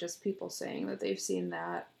basically just people saying that they've seen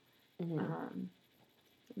that. Mm-hmm. And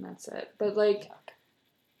that's it. But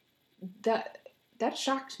that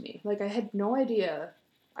shocked me. I had no idea.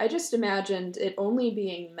 I just imagined it only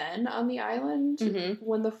being men on the island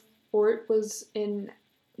when the fort was in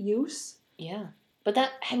use. Yeah. But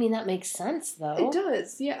that makes sense, though. It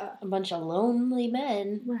does, yeah. A bunch of lonely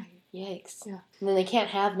men. Right. Yikes. Yeah. And then they can't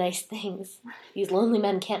have nice things. Right. These lonely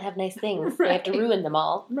men can't have nice things. Right. They have to ruin them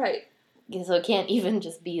all. Right. So it can't even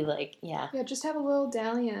just be Yeah, just have a little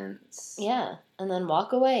dalliance. Yeah, and then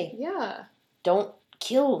walk away. Yeah. Don't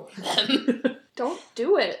kill them. Don't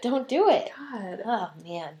do it. Don't do it. God. Oh,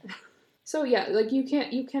 man. So yeah,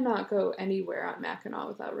 you cannot go anywhere on Mackinac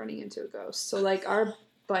without running into a ghost. So our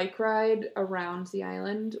bike ride around the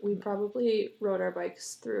island, we probably rode our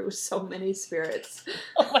bikes through so many spirits.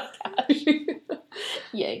 Oh my gosh.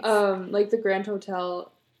 Yikes. The Grand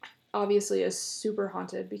Hotel obviously is super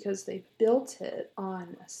haunted because they built it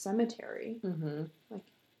on a cemetery. Mm-hmm.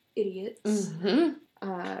 Idiots. Mm-hmm.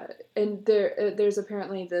 And there's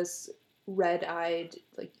apparently this red-eyed,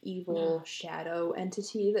 evil shadow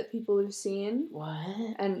entity that people have seen.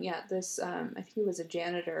 What? And yeah, this, I think it was a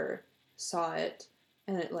janitor saw it,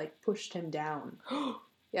 and it, pushed him down.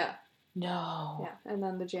 Yeah. No. Yeah, and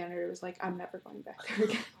then the janitor was like, I'm never going back there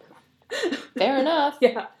again. Fair enough.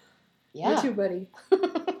 Yeah. Yeah. You too, buddy.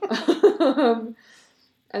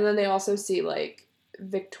 And then they also see,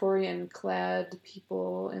 Victorian-clad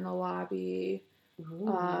people in the lobby. Ooh.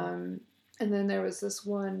 And then there was this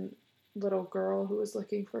one little girl who was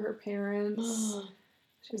looking for her parents.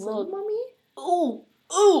 She was like, Mommy? Ooh!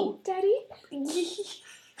 Ooh! Daddy?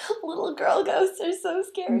 Little girl ghosts are so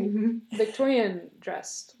scary. Mm-hmm.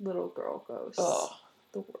 Victorian-dressed little girl ghosts. Oh.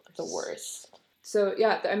 The worst. The worst. So,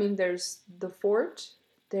 yeah, there's the fort.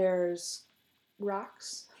 There's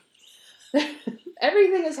rocks.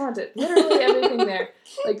 Everything is haunted. Literally everything there.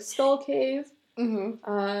 Skull Cave.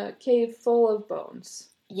 Mm-hmm. Cave full of bones.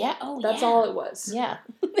 Yeah. Oh, That's all it was. Yeah.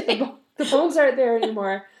 The bones aren't there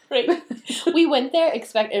anymore. Right. We went there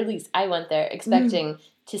at least I went there expecting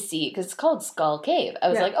to see, because it's called Skull Cave. I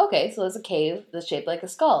was like, okay, so there's a cave that's shaped like a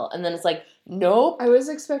skull. And then it's like, nope. I was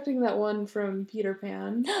expecting that one from Peter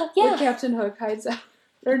Pan. Yeah. Where Captain Hook hides out.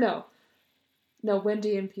 Or no,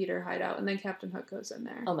 Wendy and Peter hide out, and then Captain Hook goes in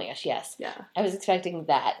there. Oh my gosh, yes. Yeah. I was expecting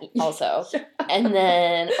that also. And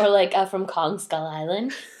then, or from Kong Skull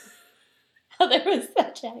Island. There was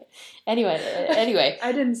such a... Anyway.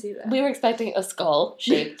 I didn't see that. We were expecting a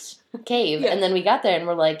skull-shaped cave, and then we got there and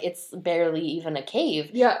we're like, it's barely even a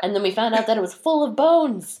cave. Yeah. And then we found out that it was full of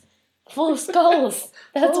bones. Full of skulls.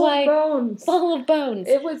 That's why... bones. Full of bones.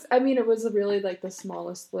 It was really, the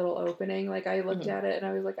smallest little opening. I looked at it and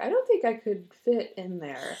I was like, I don't think I could fit in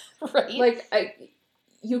there. Right?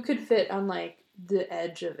 You could fit on, the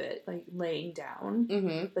edge of it, laying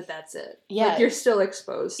down, but that's it. Yeah, you're still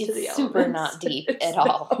exposed to the elements. It's super not deep at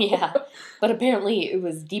all. Yeah, but apparently it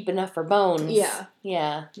was deep enough for bones.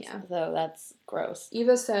 Yeah. So that's gross.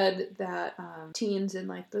 Eva said that teens in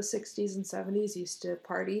the 60s and 70s used to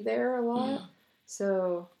party there a lot.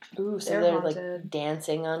 So they're haunted.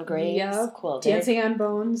 Dancing on graves. Yeah, cool. Dancing on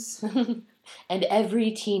bones. And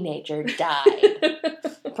every teenager died.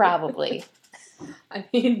 Probably. I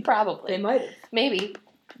mean, probably. They might have. Maybe.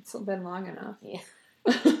 It's been long enough. Yeah.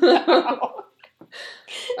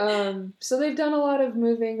 So they've done a lot of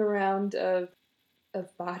moving around of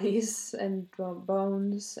bodies and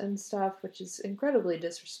bones and stuff, which is incredibly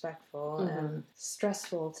disrespectful and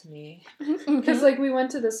stressful to me. Because, like, we went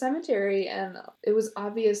to the cemetery and it was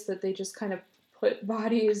obvious that they just kind of put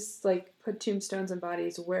bodies, like, put tombstones and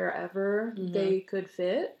bodies wherever they could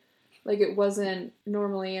fit. Like, it wasn't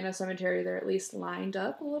normally in a cemetery, they're at least lined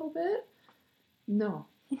up a little bit. No.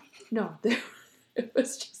 It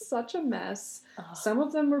was just such a mess. Oh. Some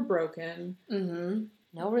of them were broken.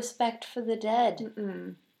 No respect for the dead.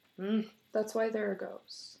 That's why there are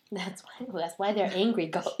ghosts. That's why they're angry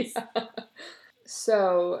ghosts. Yeah.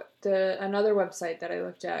 So another website that I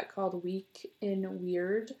looked at called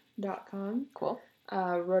weekinweird.com. Cool.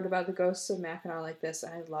 Wrote about the ghosts of Mackinac like this,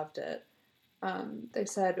 and I loved it. They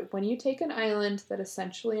said, when you take an island that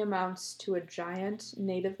essentially amounts to a giant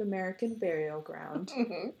Native American burial ground,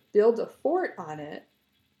 build a fort on it,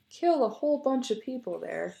 kill a whole bunch of people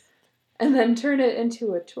there, and then turn it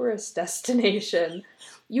into a tourist destination,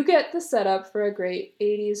 you get the setup for a great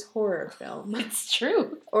 80s horror film. It's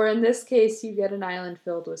true. Or in this case, you get an island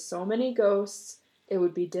filled with so many ghosts, it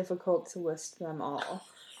would be difficult to list them all.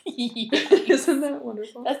 Isn't that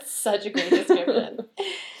wonderful? That's such a great description.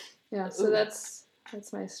 Yeah, so that's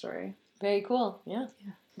my story. Very cool. Yeah.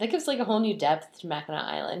 That gives like a whole new depth to Mackinac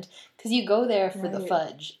Island because you go there for the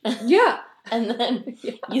fudge. Yeah. And then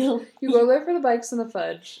you go there for the bikes and the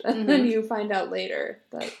fudge, and then you find out later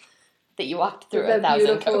that you walked through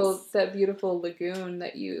 1,000 ghosts. That beautiful lagoon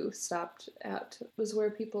that you stopped at was where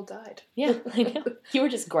people died. Yeah, I know. You were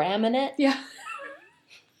just gramming it. Yeah.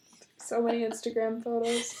 So many Instagram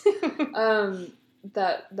photos.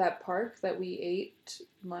 That park that we ate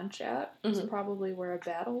lunch at was probably where a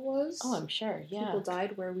battle was. Oh, I'm sure, yeah. People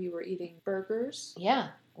died where we were eating burgers. Yeah,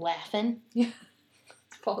 laughing. Yeah.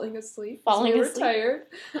 Falling asleep. We were tired.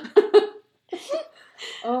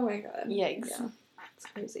 Oh my god. Yikes. Yeah. It's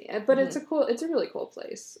crazy. But it's a really cool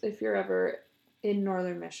place. If you're ever in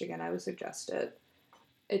northern Michigan, I would suggest it.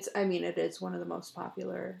 It is one of the most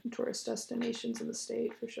popular tourist destinations in the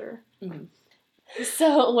state, for sure.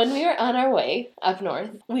 So when we were on our way up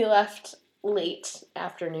north, we left late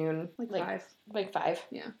afternoon. Like 5.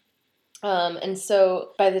 Yeah. And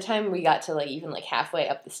so by the time we got to even halfway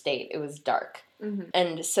up the state, it was dark.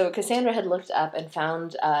 And so Cassandra had looked up and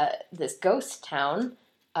found this ghost town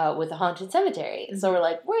with a haunted cemetery. So we're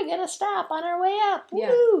like, we're going to stop on our way up.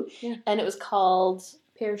 Woo! Yeah. And it was called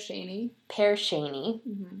Pear Shaney.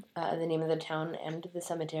 The name of the town and the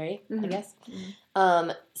cemetery, I guess.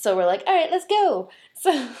 So we're like, all right, let's go.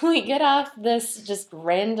 So we get off this just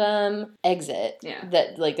random exit. Yeah.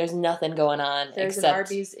 That there's nothing going on. There's an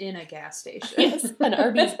Arby's in a gas station. Yes, an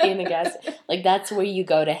Arby's in a gas station. That's where you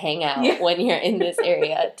go to hang out when you're in this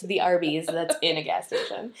area, to the Arby's that's in a gas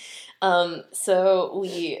station. So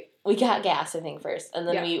we got gas, I think, first. And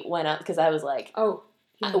then we went out because I was like,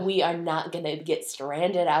 we are not going to get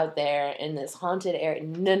stranded out there in this haunted area.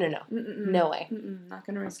 No. No way. Not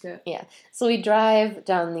going to risk it. Yeah. So we drive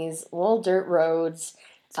down these little dirt roads.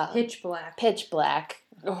 Pitch black.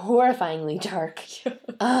 Horrifyingly dark.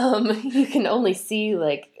 You can only see,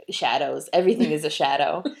 shadows. Everything is a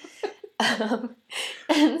shadow.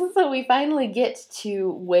 And so we finally get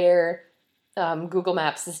to where Google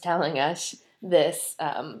Maps is telling us this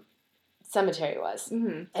cemetery was.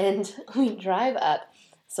 And we drive up.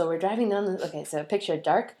 So we're driving down so picture a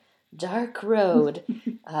dark road,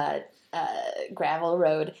 gravel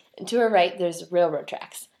road. And to our right, there's railroad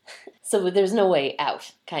tracks. So there's no way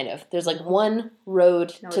out, kind of. There's one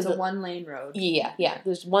road. No, it's a one-lane road. Yeah.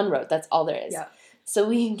 There's one road. That's all there is. Yeah. So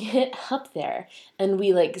we get up there, and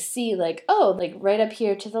we see right up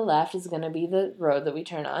here to the left is going to be the road that we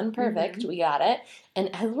turn on. Perfect. We got it. And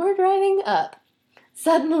as we're driving up,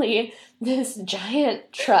 suddenly this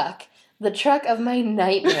giant truck, the truck of my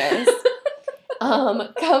nightmares,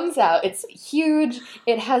 comes out. It's huge.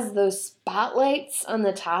 It has those spotlights on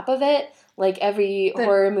the top of it, like every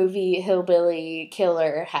horror movie hillbilly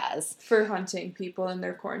killer has. For hunting people in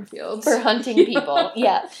their cornfields.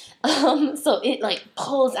 Yeah. So it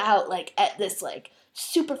pulls out at this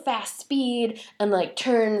super fast speed and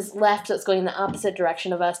turns left, so it's going the opposite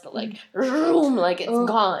direction of us, but vroom, it's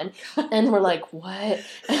gone. And we're like, what?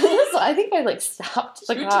 So I think I stopped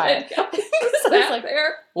the car. So I was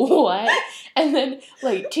there. What? And then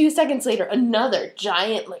 2 seconds later, another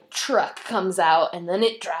giant truck comes out, and then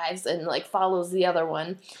it drives and follows the other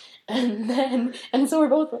one. And so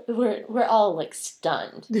we're all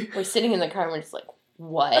stunned. We're sitting in the car and we're just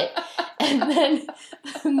what? And then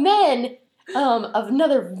of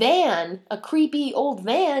another van, a creepy old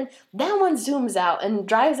van, that one zooms out and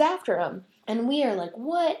drives after him. And we are like,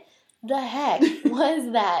 what the heck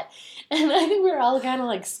was that? And I think we were all kind of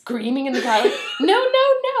like screaming in the car, like, no,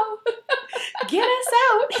 get us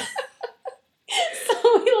out.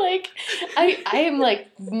 So we like, I am like,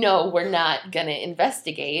 no, we're not gonna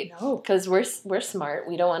investigate. No. Because we're smart.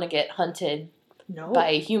 We don't want to get hunted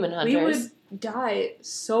by human hunters. We would die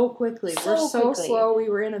so quickly. We're so quickly. slow. We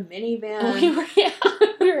were in a minivan.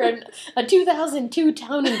 We were in a 2002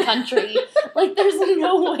 Town and Country. Like, there's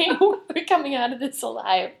no way we're coming out of this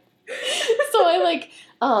alive. So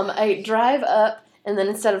I drive up, and then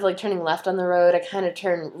instead of like turning left on the road, I kind of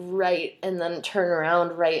turn right and then turn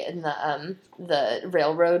around right in the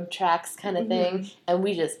railroad tracks kind of thing, and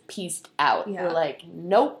we just pieced out. Yeah. We're like,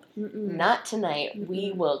 nope, not tonight.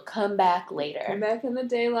 We will come back later. Come back in the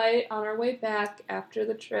daylight on our way back after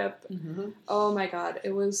the trip. Oh my god,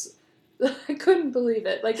 it was, I couldn't believe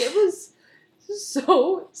it. Like, it was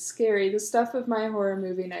so scary. The stuff of my horror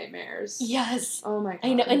movie nightmares. Yes. Oh my god.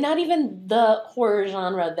 I know, and not even the horror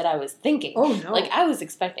genre that I was thinking. Oh no. Like, I was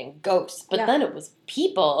expecting ghosts, but then it was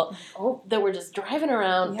people that were just driving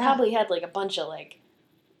around, probably had like a bunch of like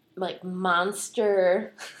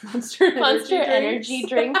monster energy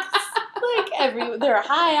drinks. Like they're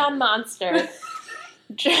high on Monster,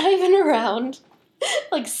 driving around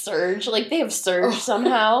like Surge, like they have Surge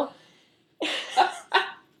somehow.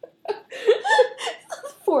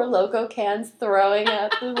 4 Loco cans throwing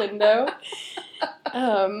out the window.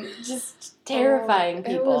 Just terrifying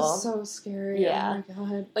people. It was so scary. Yeah. Oh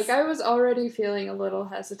my god. Like, I was already feeling a little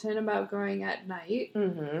hesitant about going at night.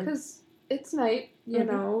 Because it's night, you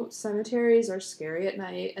know, cemeteries are scary at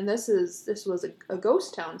night. And this was a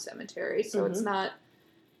ghost town cemetery, so it's not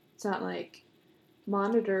like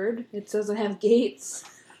monitored. It doesn't have gates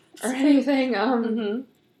or anything.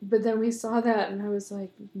 But then we saw that, and I was like,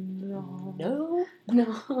 no.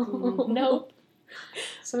 Nope.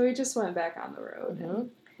 So we just went back on the road.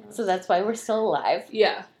 So that's why we're still alive.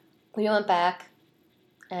 Yeah. We went back,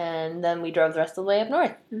 and then we drove the rest of the way up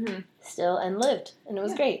north. Still, and lived, and it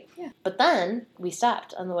was great. Yeah. But then we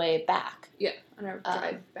stopped on the way back. Yeah, on our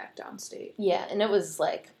drive back downstate. Yeah, and it was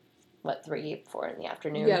like, 3, 4 in the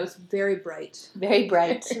afternoon? Yeah, it was very bright. Very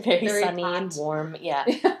bright, very sunny hot. and warm. Yeah.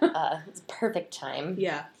 It was a perfect time.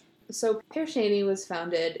 Yeah. So Pear Shaney was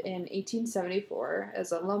founded in 1874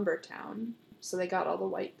 as a lumber town. So they got all the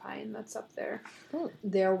white pine that's up there.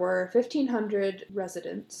 There were 1,500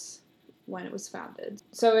 residents when it was founded.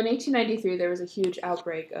 So in 1893, there was a huge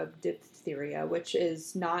outbreak of diphtheria, which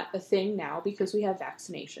is not a thing now because we have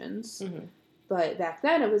vaccinations. But back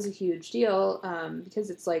then it was a huge deal because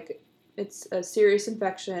it's a serious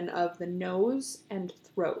infection of the nose and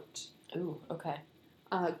throat. Ooh, okay.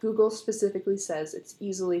 Google specifically says it's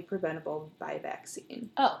easily preventable by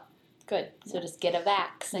vaccine. Oh, good. So just get a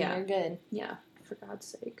vax and you're good. Yeah, for God's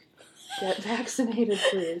sake. Get vaccinated,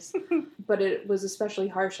 please. But it was especially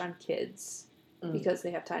harsh on kids because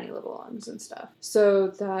they have tiny little lungs and stuff. So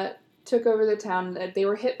that took over the town. They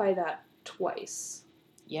were hit by that twice.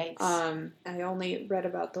 Yikes. I only read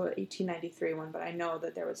about the 1893 one, but I know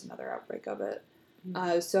that there was another outbreak of it.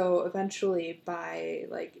 So eventually by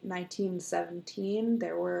 1917,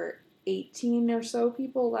 there were 18 or so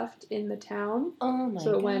people left in the town. Oh my god.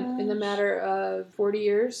 So it went, in the matter of 40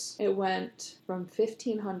 years, it went from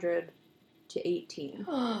 1,500 to 18.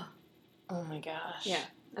 Oh my gosh. Yeah.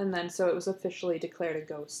 And then so it was officially declared a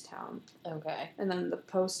ghost town. Okay. And then the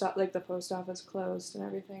post office closed and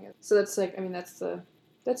everything. So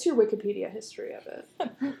that's your Wikipedia history of it.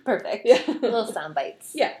 Perfect. Yeah. Little sound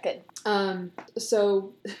bites. Yeah. Good.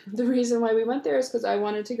 So the reason why we went there is because I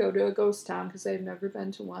wanted to go to a ghost town because I've never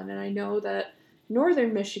been to one. And I know that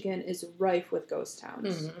northern Michigan is rife with ghost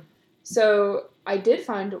towns. So I did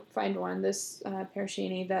find one, this Pear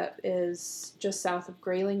Shaney, that is just south of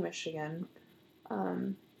Grayling, Michigan.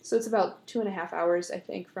 So it's about 2.5 hours, I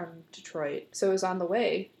think, from Detroit. So it was on the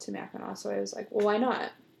way to Mackinac. So I was like, well, why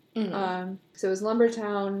not? So it was lumber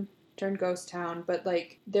town turned ghost town, but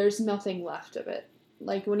there's nothing left of it.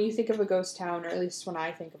 When you think of a ghost town, or at least when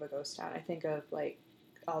I think of a ghost town, I think of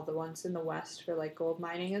all the ones in the West for gold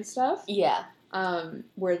mining and stuff. Yeah.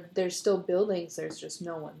 Where there's still buildings, there's just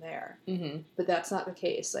no one there. But that's not the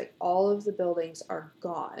case. All of the buildings are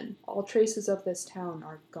gone. All traces of this town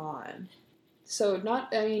are gone. So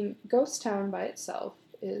ghost town by itself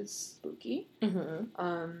is spooky.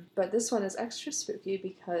 But this one is extra spooky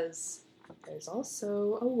because there's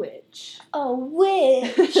also a witch. A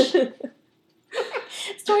witch!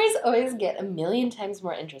 Stories always get a million times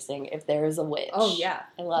more interesting if there is a witch. Oh, yeah.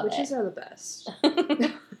 I love Witches it. are the best.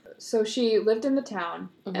 So she lived in the town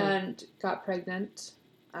and got pregnant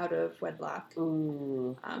out of wedlock.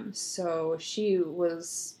 Ooh. So she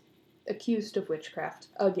was accused of witchcraft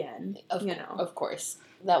again. Of course.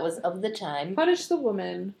 That was of the time. Punish the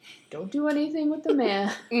woman. Don't do anything with the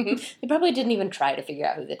man. They probably didn't even try to figure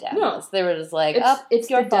out who the dad was. They were just like, it's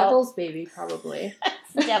your the fault. devil's baby, probably.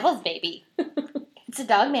 It's the devil's baby. It's a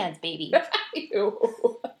dog man's baby.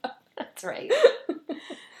 Ew. That's right.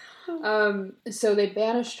 So they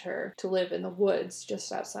banished her to live in the woods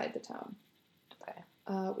just outside the town. Okay.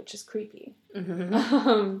 Which is creepy.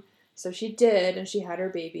 Mm-hmm. So she did, and she had her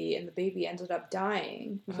baby, and the baby ended up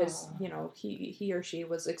dying because, he or she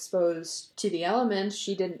was exposed to the elements.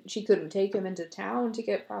 She couldn't take him into town to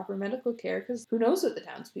get proper medical care because who knows what the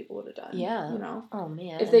townspeople would have done. Yeah. Oh,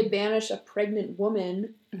 man. If they banish a pregnant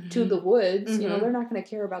woman to the woods, they're not going to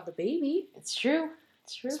care about the baby. It's true.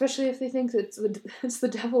 It's true. Especially if they think that it's the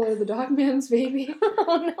devil or the dog man's baby.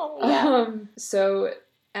 Oh, no. Yeah. So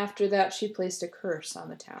after that, she placed a curse on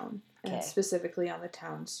the town. Okay. And specifically on the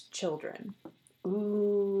town's children.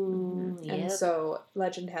 Ooh, yep. And so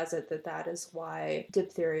legend has it that is why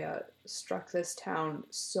diphtheria struck this town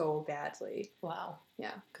so badly. Wow.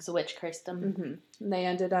 Yeah. Because the witch cursed them. Mm-hmm. And they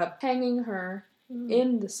ended up hanging her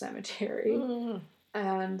in the cemetery.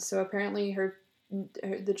 And so apparently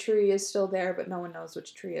the tree is still there, but no one knows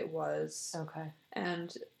which tree it was. Okay.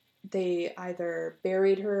 And they either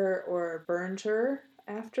buried her or burned her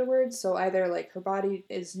afterwards, so either like her body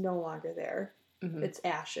is no longer there, it's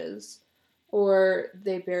ashes, or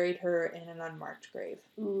they buried her in an unmarked grave.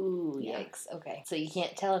 Ooh, yikes. Okay, so you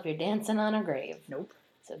can't tell if you're dancing on a grave. Nope.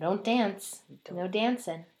 So don't dance. No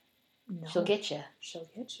dancing. No. She'll get you. She'll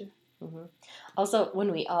get you. Also,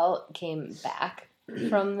 when we all came back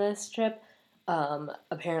from this trip,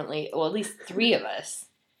 apparently, well, at least 3 of us,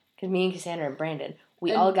 because me and Cassandra and Brandon,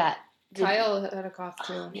 we all got... Kyle had a cough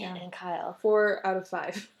too. Oh, man, and Kyle. 4 out of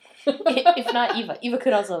 5. If not Eva. Eva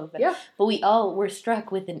could also have been. Yeah. But we all were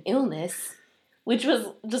struck with an illness, which was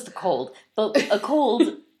just a cold. But a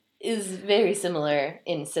cold is very similar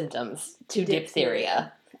in symptoms to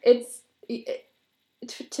diphtheria.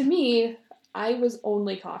 To me, I was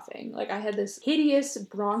only coughing. Like, I had this hideous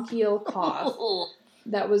bronchial cough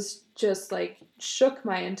that was just, like, shook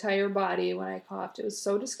my entire body when I coughed. It was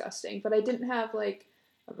so disgusting. But I didn't have, like,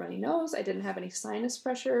 a runny nose. I didn't have any sinus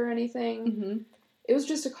pressure or anything. It was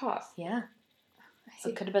just a cough. Yeah. So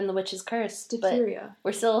it could have been the witch's curse. Diphtheria. But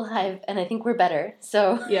we're still alive, and I think we're better.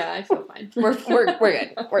 So yeah, I feel fine. we're good.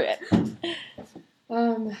 We're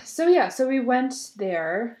good. So we went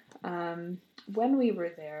there. When we were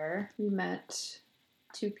there, we met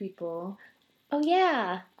 2 people. Oh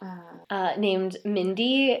yeah. Named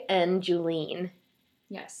Mindy and Julene.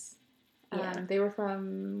 Yes. Yeah. They were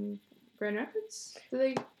from Grand Rapids?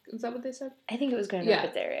 Is that what they said? I think it was Grand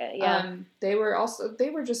Rapids area. Yeah. They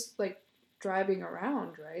were just like driving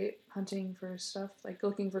around, right? Hunting for stuff, like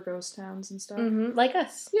looking for ghost towns and stuff. Like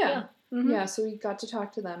us. Yeah. Yeah, so we got to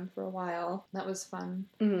talk to them for a while. That was fun.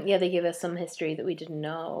 Yeah, they gave us some history that we didn't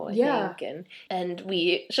know, I think. And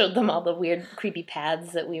we showed them all the weird, creepy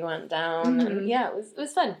paths that we went down. And yeah, it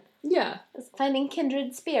was fun. Yeah. It was finding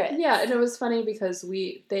kindred spirits. Yeah, and it was funny because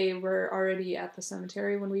they were already at the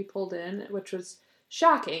cemetery when we pulled in, which was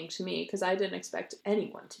shocking to me because I didn't expect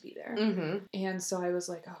anyone to be there. And so I was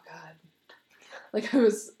like, oh God. Like, I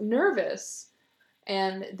was nervous.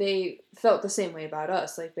 And they felt the same way about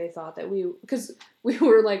us. Like, they thought that because we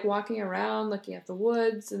were, like, walking around looking at the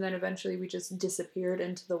woods, and then eventually we just disappeared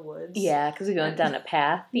into the woods. Yeah, because we went down a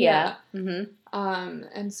path. Yeah.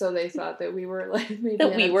 And so they thought that we were, like, maybe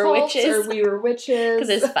that we were witches. Or we were witches. Because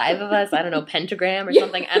there's 5 of us. I don't know, pentagram or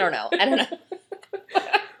something. I don't know.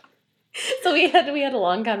 So we had a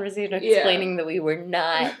long conversation explaining that we were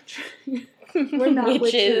not... we're not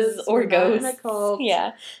witches or ghosts. Not in a cult.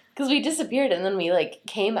 Yeah. Because we disappeared and then we, like,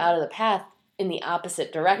 came out of the path in the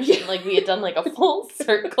opposite direction. Yeah. Like, we had done, like, a full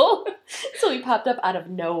circle. So we popped up out of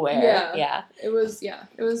nowhere. Yeah. It was,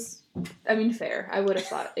 I mean, fair. I would have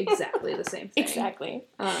thought exactly the same thing. Exactly.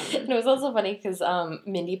 And it was also funny because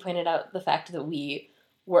Mindy pointed out the fact that we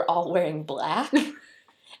were all wearing black.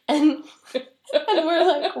 And we're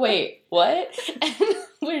like, wait, what? And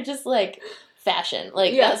we're just like, fashion.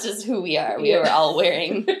 Like, that's just who we are. We were all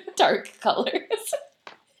wearing dark colors.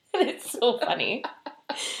 And it's so funny.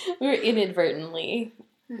 We were inadvertently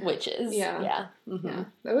witches. Yeah. Yeah.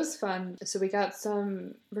 That was fun. So we got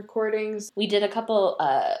some recordings. We did a couple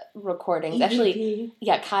recordings. EVP. Actually,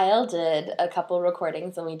 Kyle did a couple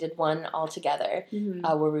recordings and we did one all together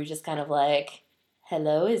where we were just kind of like,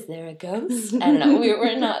 hello, is there a ghost? I don't know.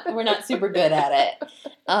 We're not super good at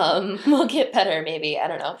it. We'll get better maybe. I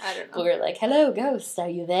don't know. But we're like, hello, ghost, are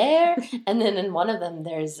you there? And then in one of them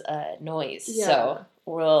there's a noise. Yeah. So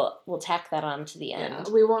we'll tack that on to the end.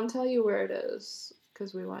 Yeah, we won't tell you where it is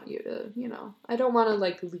because we want you to, I don't want to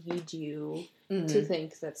like lead you to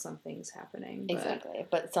think that something's happening. Exactly,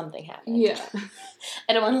 but something happened. Yeah.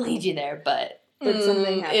 I don't want to lead you there, but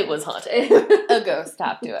something happened. It was haunted. A ghost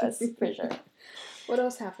talked to us, for sure. What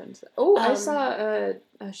else happened? Oh, I saw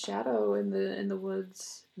a shadow in the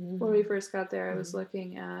woods. When we first got there, I was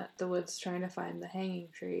looking at the woods trying to find the hanging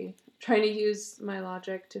tree. Trying to use my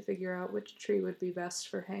logic to figure out which tree would be best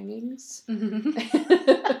for hangings.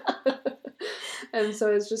 And so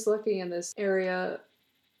I was just looking in this area,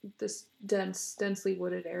 this densely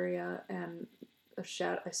wooded area, and I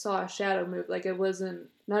saw a shadow move. Like, it wasn't,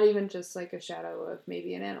 not even just like a shadow of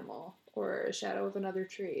maybe an animal or a shadow of another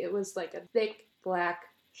tree. It was like a thick black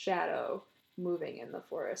shadow moving in the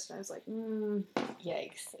forest. And I was like,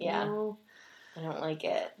 yikes. Yeah. No, I don't like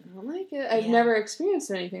it. I've never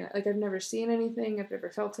experienced anything. Like, I've never seen anything. I've never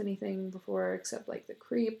felt anything before except like the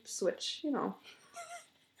creeps, which,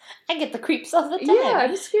 I get the creeps all the time. Yeah,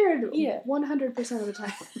 I'm scared 100% of the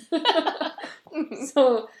time.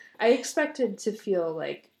 So I expected to feel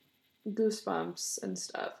like goosebumps and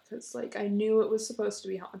stuff because like I knew it was supposed to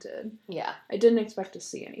be haunted. Yeah. I didn't expect to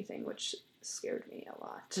see anything, which scared me a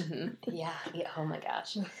lot. Mm-hmm. Yeah. Oh my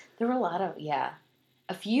gosh. There were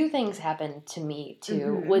a few things happened to me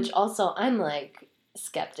too, which also I'm like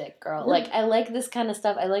skeptic girl. Like, I like this kind of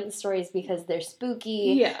stuff. I like the stories because they're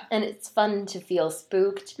spooky. Yeah. And it's fun to feel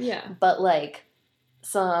spooked. Yeah. But like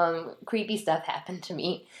some creepy stuff happened to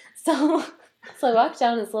me. So I walked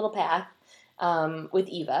down this little path with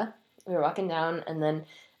Eva. We were walking down and then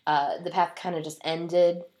the path kind of just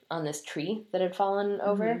ended on this tree that had fallen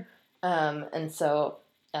over. And so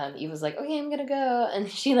Eve was like, okay, I'm gonna go, and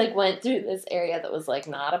she like went through this area that was like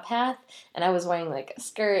not a path, and I was wearing like a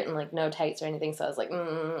skirt and like no tights or anything, so I was like,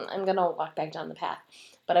 I'm gonna walk back down the path,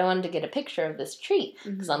 but I wanted to get a picture of this tree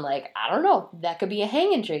because I'm like, I don't know, that could be a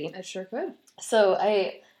hanging tree. It sure could. So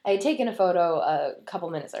I had taken a photo a couple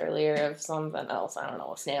minutes earlier of something else. I don't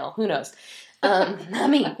know, a snail, who knows. Not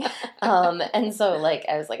me. And so like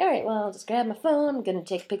I was like, all right, well, I'll just grab my phone, I'm gonna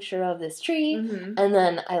take a picture of this tree, and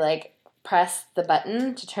then I like press the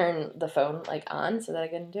button to turn the phone like on so that I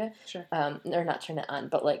can do it. Sure. Or not turn it on,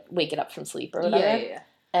 but like wake it up from sleep or whatever. Yeah.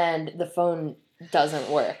 And the phone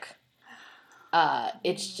doesn't work.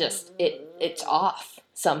 It's just it's off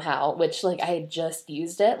somehow, which like I had just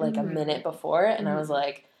used it like a minute before, and I was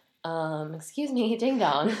like, excuse me, ding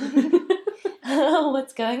dong.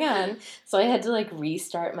 What's going on? So I had to like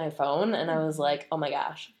restart my phone, and I was like, oh my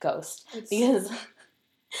gosh, ghost. Because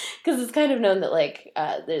it's kind of known that like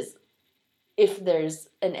if there's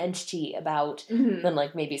an entity about, then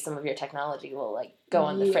like maybe some of your technology will like go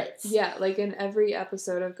on the fritz. Yeah, like in every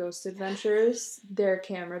episode of Ghost Adventures, their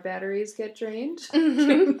camera batteries get drained.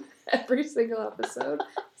 Every single episode.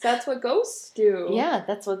 That's what ghosts do. Yeah,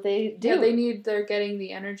 that's what they do. Yeah, they're getting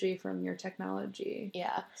the energy from your technology.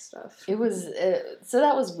 Yeah. Stuff. It was, so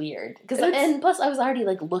that was weird. And plus I was already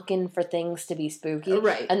like looking for things to be spooky.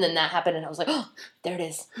 Right. And then that happened and I was like, oh, there it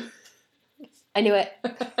is. I knew it.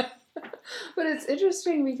 But it's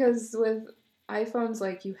interesting because with iPhones,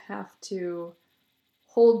 like, you have to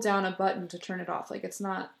hold down a button to turn it off. Like, it's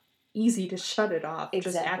not easy to shut it off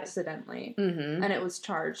just accidentally. And it was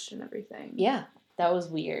charged and everything. Yeah, that was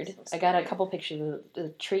weird. So I got a couple pictures of the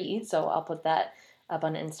tree, so I'll put that up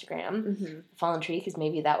on Instagram. Fallen tree, because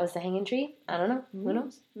maybe that was the hanging tree. I don't know. Who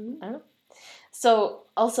knows? I don't know. So,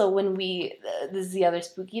 also, when this is the other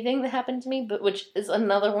spooky thing that happened to me, but which is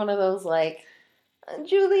another one of those, like,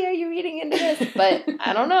 Julie, are you reading into this? But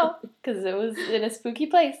I don't know, because it was in a spooky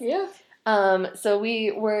place. Yeah. So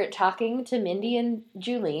we were talking to Mindy and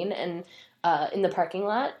Julene and in the parking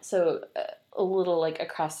lot, so a little like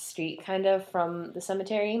across the street kind of from the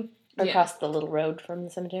cemetery, across the little road from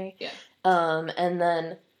the cemetery. Yeah. And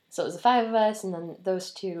then, so it was the five of us, and then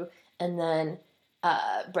those two, and then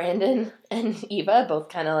Brandon and Eva both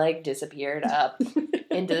kind of like disappeared up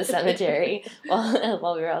into the cemetery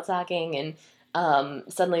while we were all talking, and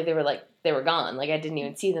suddenly they were gone. Like, I didn't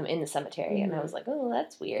even see them in the cemetery, and I was like, oh,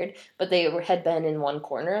 that's weird. But they had been in one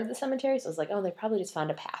corner of the cemetery, so I was like, oh, they probably just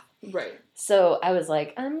found a path. Right. So I was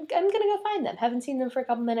like, I'm gonna go find them. Haven't seen them for a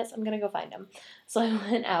couple minutes. I'm gonna go find them. So I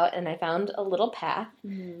went out and I found a little path.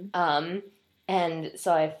 And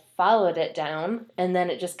so I followed it down, and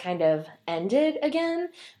then it just kind of ended again.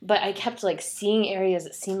 But I kept, like, seeing areas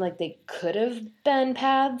that seemed like they could have been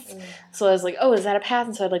paths. So I was like, oh, is that a path?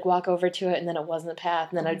 And so I'd, like, walk over to it, and then it wasn't a path.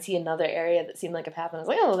 And then I'd see another area that seemed like a path, and I was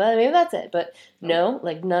like, oh, maybe that's it. But no,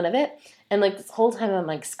 like, none of it. And, like, this whole time I'm,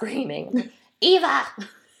 like, screaming, I'm like, Eva!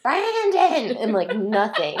 Brandon! And, like,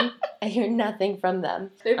 nothing. I hear nothing from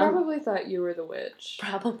them. They probably thought you were the witch.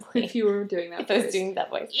 Probably. If you were doing that voice. If I was doing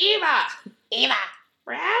that voice. Eva!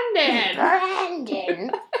 Brandon!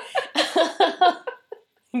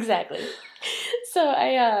 Exactly. So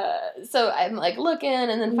I'm, like, looking,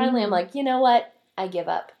 and then finally I'm like, you know what? I give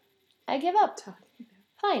up.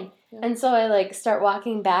 Fine. Yeah. And so I, like, start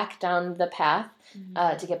walking back down the path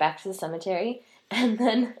to get back to the cemetery. And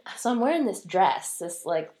then, so I'm wearing this dress, this,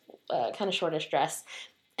 like, kind of shortish dress,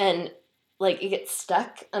 and, like, it gets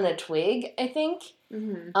stuck on a twig, I think,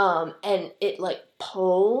 and it, like,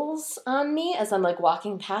 pulls on me as I'm, like,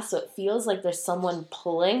 walking past, so it feels like there's someone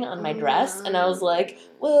pulling on my dress, and I was like,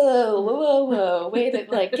 whoa,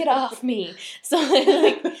 wait, like, get off me. So,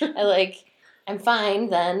 I'm fine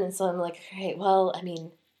then, and so I'm like, all right, well, I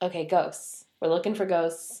mean, okay, ghosts. We're looking for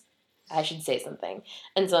ghosts. I should say something.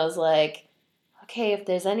 And so I was like, okay, if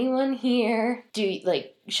there's anyone here,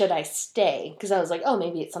 should I stay? Because I was like, oh,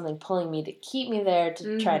 maybe it's something pulling me to keep me there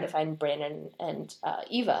to try to find Brandon and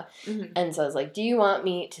Eva. And so I was like, do you want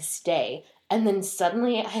me to stay? And then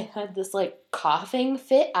suddenly I had this, like, coughing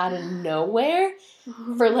fit out of nowhere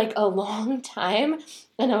for, like, a long time.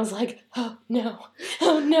 And I was like, oh, no,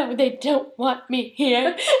 they don't want me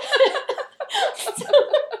here. So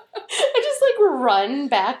I just, like, run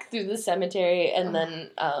back through the cemetery and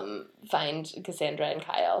then find Cassandra and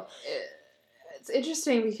Kyle. It's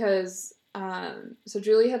interesting because, so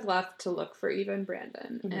Julie had left to look for Eva and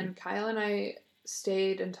Brandon, and Kyle and I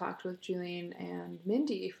stayed and talked with Julian and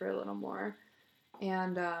Mindy for a little more,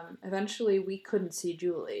 and eventually we couldn't see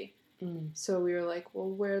Julie. So we were like, well,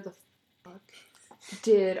 where the fuck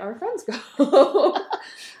did our friends go?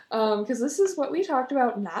 Because this is what we talked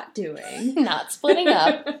about not doing. Not splitting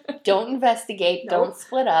up. Don't investigate. Nope. Don't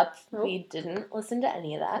split up. Nope. We didn't listen to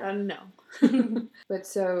any of that. No. But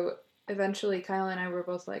so eventually Kyle and I were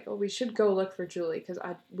both like, oh, we should go look for Julie because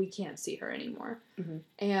we can't see her anymore.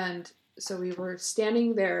 And so we were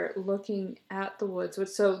standing there looking at the woods.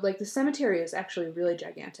 So, like, the cemetery is actually really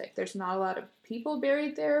gigantic. There's not a lot of people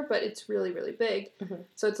buried there, but it's really, really big.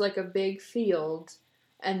 So it's like a big field.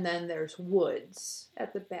 And then there's woods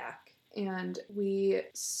at the back. And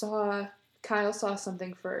Kyle saw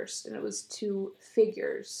something first, and it was two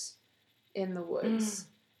figures in the woods.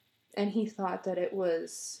 And he thought that it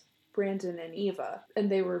was Brandon and Eva.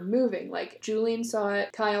 And they were moving. Like, Julian saw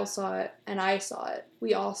it, Kyle saw it, and I saw it.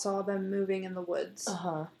 We all saw them moving in the woods.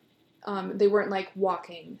 They weren't, like,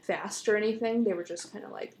 walking fast or anything. They were just kind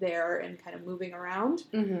of, like, there and kind of moving around.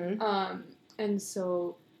 And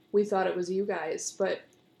so we thought it was you guys, but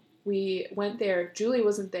we went there. Julie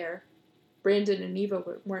wasn't there. Brandon and Eva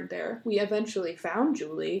weren't there. We eventually found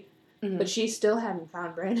Julie, but she still hadn't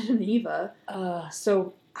found Brandon and Eva.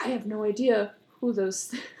 So I have no idea who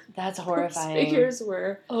those That's horrifying. Those figures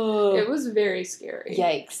were. It was very scary.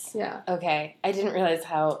 Yikes. Yeah. Okay. I didn't realize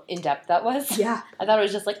how in-depth that was. Yeah. I thought it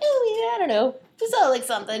was just like, oh, yeah, I don't know. Just saw, like,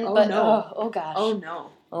 something. Oh, but, no. Oh, gosh. Oh, no.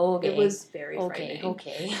 Okay. It was very frightening.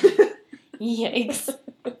 Okay. Yikes.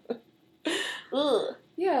 Ugh.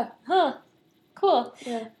 Yeah. Huh. Cool.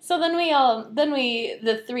 Yeah. So then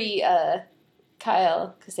the three,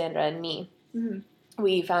 Kyle, Cassandra, and me,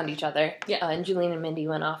 we found each other. Yeah. And Julian and Mindy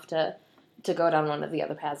went off to go down one of the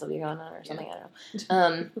other paths that we were going on or something, I don't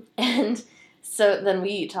know. And so then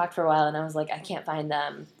we talked for a while, and I was like, I can't find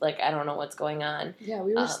them. Like, I don't know what's going on. Yeah,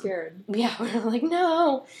 we were scared. Yeah, we were like,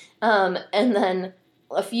 no. And then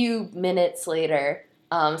a few minutes later,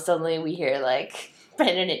 suddenly we hear, like,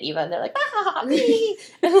 Brandon and Eva, and they're like, ah, me!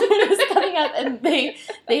 And they're just coming up, and they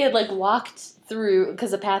had, like, walked through, because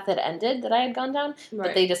the path had ended that I had gone down,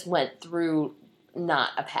 but they just went through not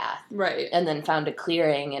a path. Right. And then found a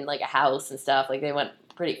clearing and, like, a house and stuff. Like, they went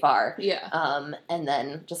pretty far. Yeah. And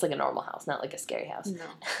then just, like, a normal house, not, like, a scary house. No.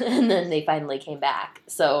 And then they finally came back.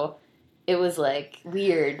 So it was, like,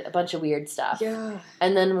 weird, a bunch of weird stuff. Yeah.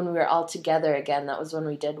 And then when we were all together again, that was when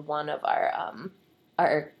we did one of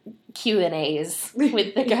our Q&As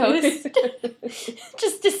with the ghost.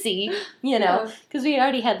 Just to see, you know. Because we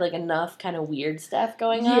already had, like, enough kind of weird stuff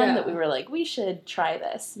going on that we were like, we should try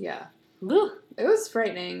this. Yeah. Woo. It was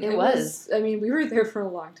frightening. It was. I mean, we were there for a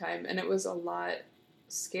long time, and it was a lot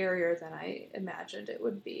scarier than I imagined it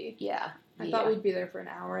would be. Yeah. I thought we'd be there for an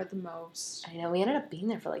hour at the most. I know. We ended up being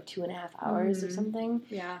there for like 2.5 hours or something.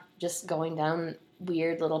 Yeah. Just going down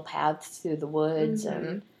weird little paths through the woods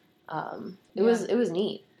and It was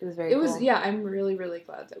neat. It was very cool. Yeah, I'm really, really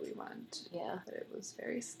glad that we went. Yeah. But it was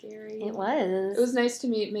very scary. It was. It was nice to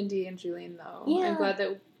meet Mindy and Julian, though. Yeah. I'm glad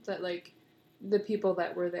that like, the people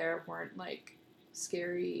that were there weren't, like,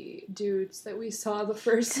 scary dudes that we saw the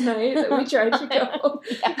first night that we tried to go.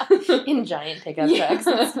 Yeah. In giant pickup trucks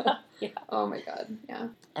and stuff. Yeah. Oh my god, yeah.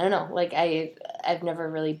 I don't know, like, I've never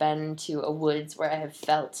really been to a woods where I have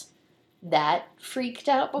felt that freaked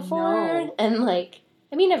out before. No. And, like,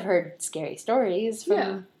 I mean, I've heard scary stories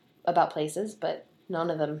from about places, but none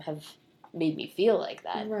of them have made me feel like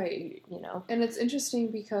that. Right. You know? And it's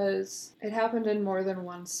interesting because it happened in more than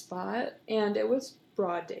one spot, and it was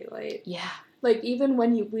broad daylight. Yeah. Like, even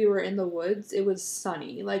when we were in the woods, it was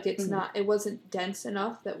sunny. Like, it wasn't dense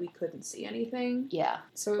enough that we couldn't see anything. Yeah.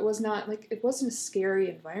 So it was not, like, it wasn't a scary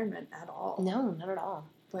environment at all. No, not at all.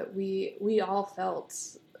 But we all felt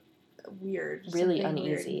weird. Really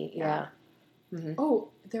uneasy, weird. yeah. Mm-hmm. Oh,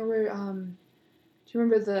 there were, do you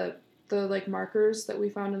remember the, like, markers that we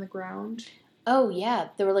found in the ground? Oh, yeah.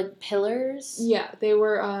 There were, like, pillars. Yeah, they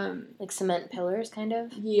were, like cement pillars, kind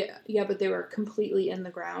of? Yeah, but they were completely in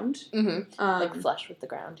the ground. Mm-hmm. Like, flush with the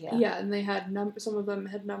ground, yeah. Yeah, and they had, some of them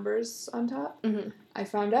had numbers on top. Mm-hmm. I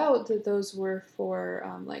found out that those were for,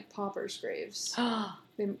 like, paupers' graves.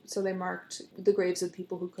 So they marked the graves of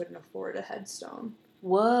people who couldn't afford a headstone.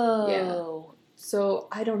 Whoa. Yeah. So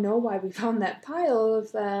I don't know why we found that pile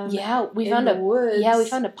of them. Yeah, we found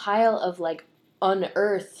a pile of, like,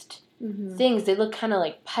 unearthed things. They look kind of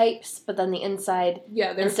like pipes, but then the inside,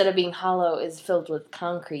 instead of being hollow, is filled with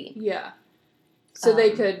concrete. Yeah. So they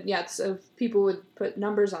could, so people would put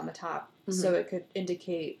numbers on the top, so it could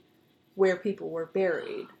indicate where people were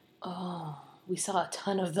buried. Oh, we saw a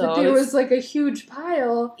ton of those. But there was, like, a huge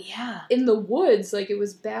pile. Yeah. In the woods, like, it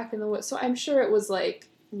was back in the woods. So I'm sure it was, like,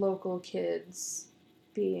 local kids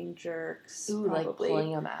being jerks. Ooh, probably. Like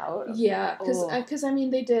pulling them out? Yeah, because, I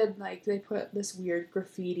mean, they did, like, they put this weird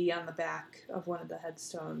graffiti on the back of one of the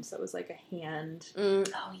headstones that was, like, a hand. Oh,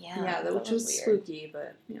 yeah. Yeah, which was spooky,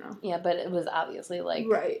 but, you know. Yeah, but it was obviously, like,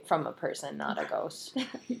 from a person, not a ghost.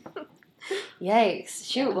 Yikes.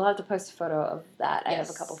 Shoot, we'll have to post a photo of that. Yes. I have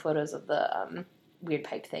a couple photos of the weird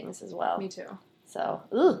pipe things as well. Me too. So,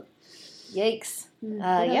 ooh. Yikes.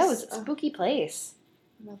 Yeah, it was a spooky place.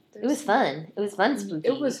 It was fun. It was fun spooky.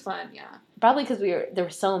 It was fun, yeah. Probably because there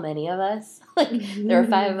were so many of us. Like, there were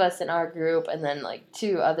 5 of us in our group, and then, like,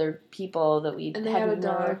 2 other people that we hadn't known.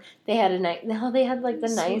 They had a dog. They had like,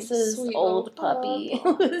 the nicest sweet old puppy. It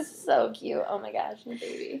was so cute. Oh, my gosh. The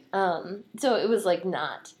baby. So it was, like,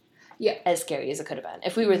 not as scary as it could have been.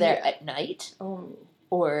 If we were there at night,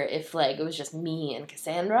 or if, like, it was just me and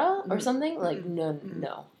Cassandra or something, like,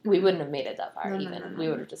 no. We wouldn't have made it that far, even. We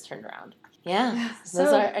would have just turned around. Yeah,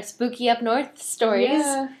 those are our spooky up north stories.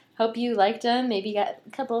 Yeah. Hope you liked them. Maybe got a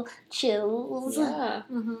couple chills. Yeah.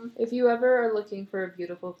 If you ever are looking for a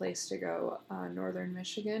beautiful place to go, northern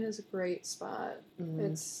Michigan is a great spot.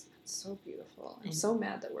 It's so beautiful. I'm so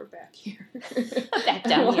mad that we're back here. Back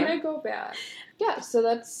down I want to go back. Yeah, so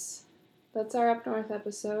that's our up north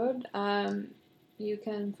episode. You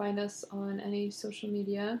can find us on any social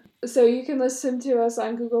media. So you can listen to us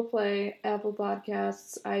on Google Play, Apple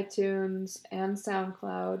Podcasts, iTunes, and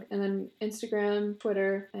SoundCloud, and then Instagram,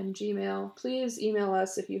 Twitter, and Gmail. Please email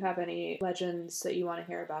us if you have any legends that you want to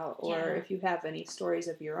hear about, or if you have any stories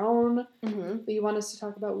of your own that you want us to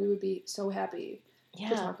talk about. We would be so happy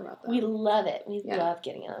to talk about them. We love it. We love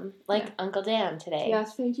getting them. Like Uncle Dan today.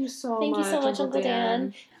 Yes, thank you so much. Thank you so much, Uncle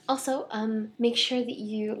Dan. Also, make sure that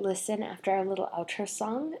you listen after our little outro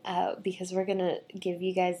song, because we're going to give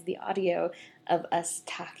you guys the audio of us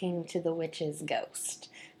talking to the witch's ghost,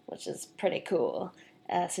 which is pretty cool.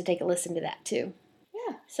 So take a listen to that, too.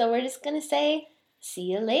 Yeah. So we're just going to say, see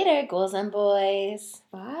you later, ghouls and boys.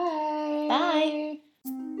 Bye. Bye.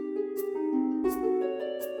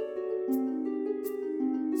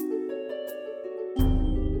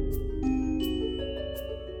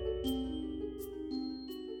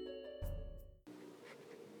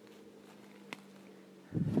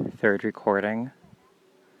 Third recording.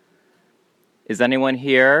 Is anyone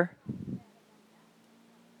here?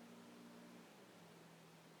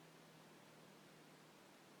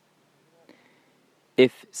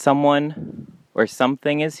 If someone or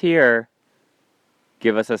something is here,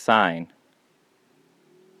 give us a sign.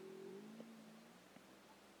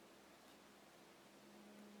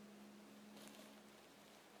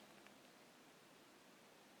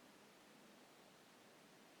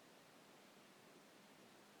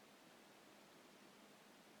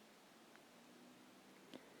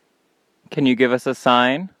 Can you give us a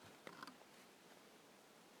sign?